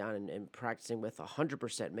slowing it down and practicing with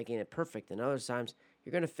 100%, making it perfect. And other times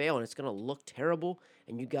you're going to fail and it's going to look terrible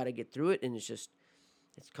and you got to get through it and it's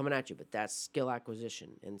coming at you. But that's skill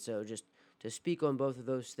acquisition. And so just to speak on both of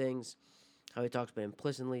those things, how he talks about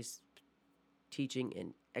implicitly teaching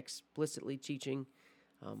and explicitly teaching,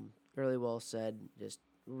 really well said, just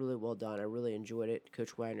really well done. I really enjoyed it.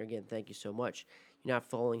 Coach Wagner, again, thank you so much. You're not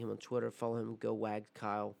following him on Twitter, follow him, GoWags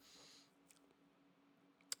Kyle.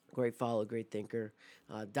 Great follow, great thinker.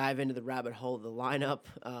 Dive into the rabbit hole of the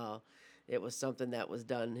lineup. It was something that was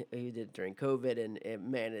done. He did during COVID, and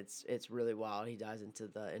man, it's really wild. He dives into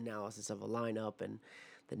the analysis of a lineup and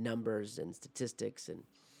the numbers and statistics,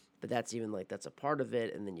 but that's even that's a part of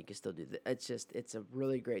it. And then you can still do that. It's a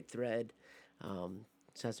really great thread.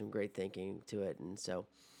 It has some great thinking to it, and so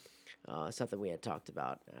something we had talked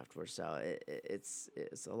about afterwards. So it's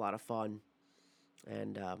a lot of fun,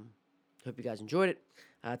 and hope you guys enjoyed it.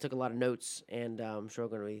 I took a lot of notes, and I'm sure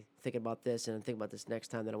I'm going to be thinking about this and think about this next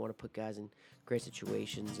time that I want to put guys in great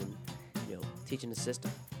situations and teaching the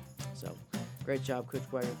system. So great job, Coach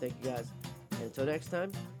Wagner. Thank you guys, and until next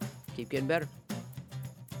time, keep getting better.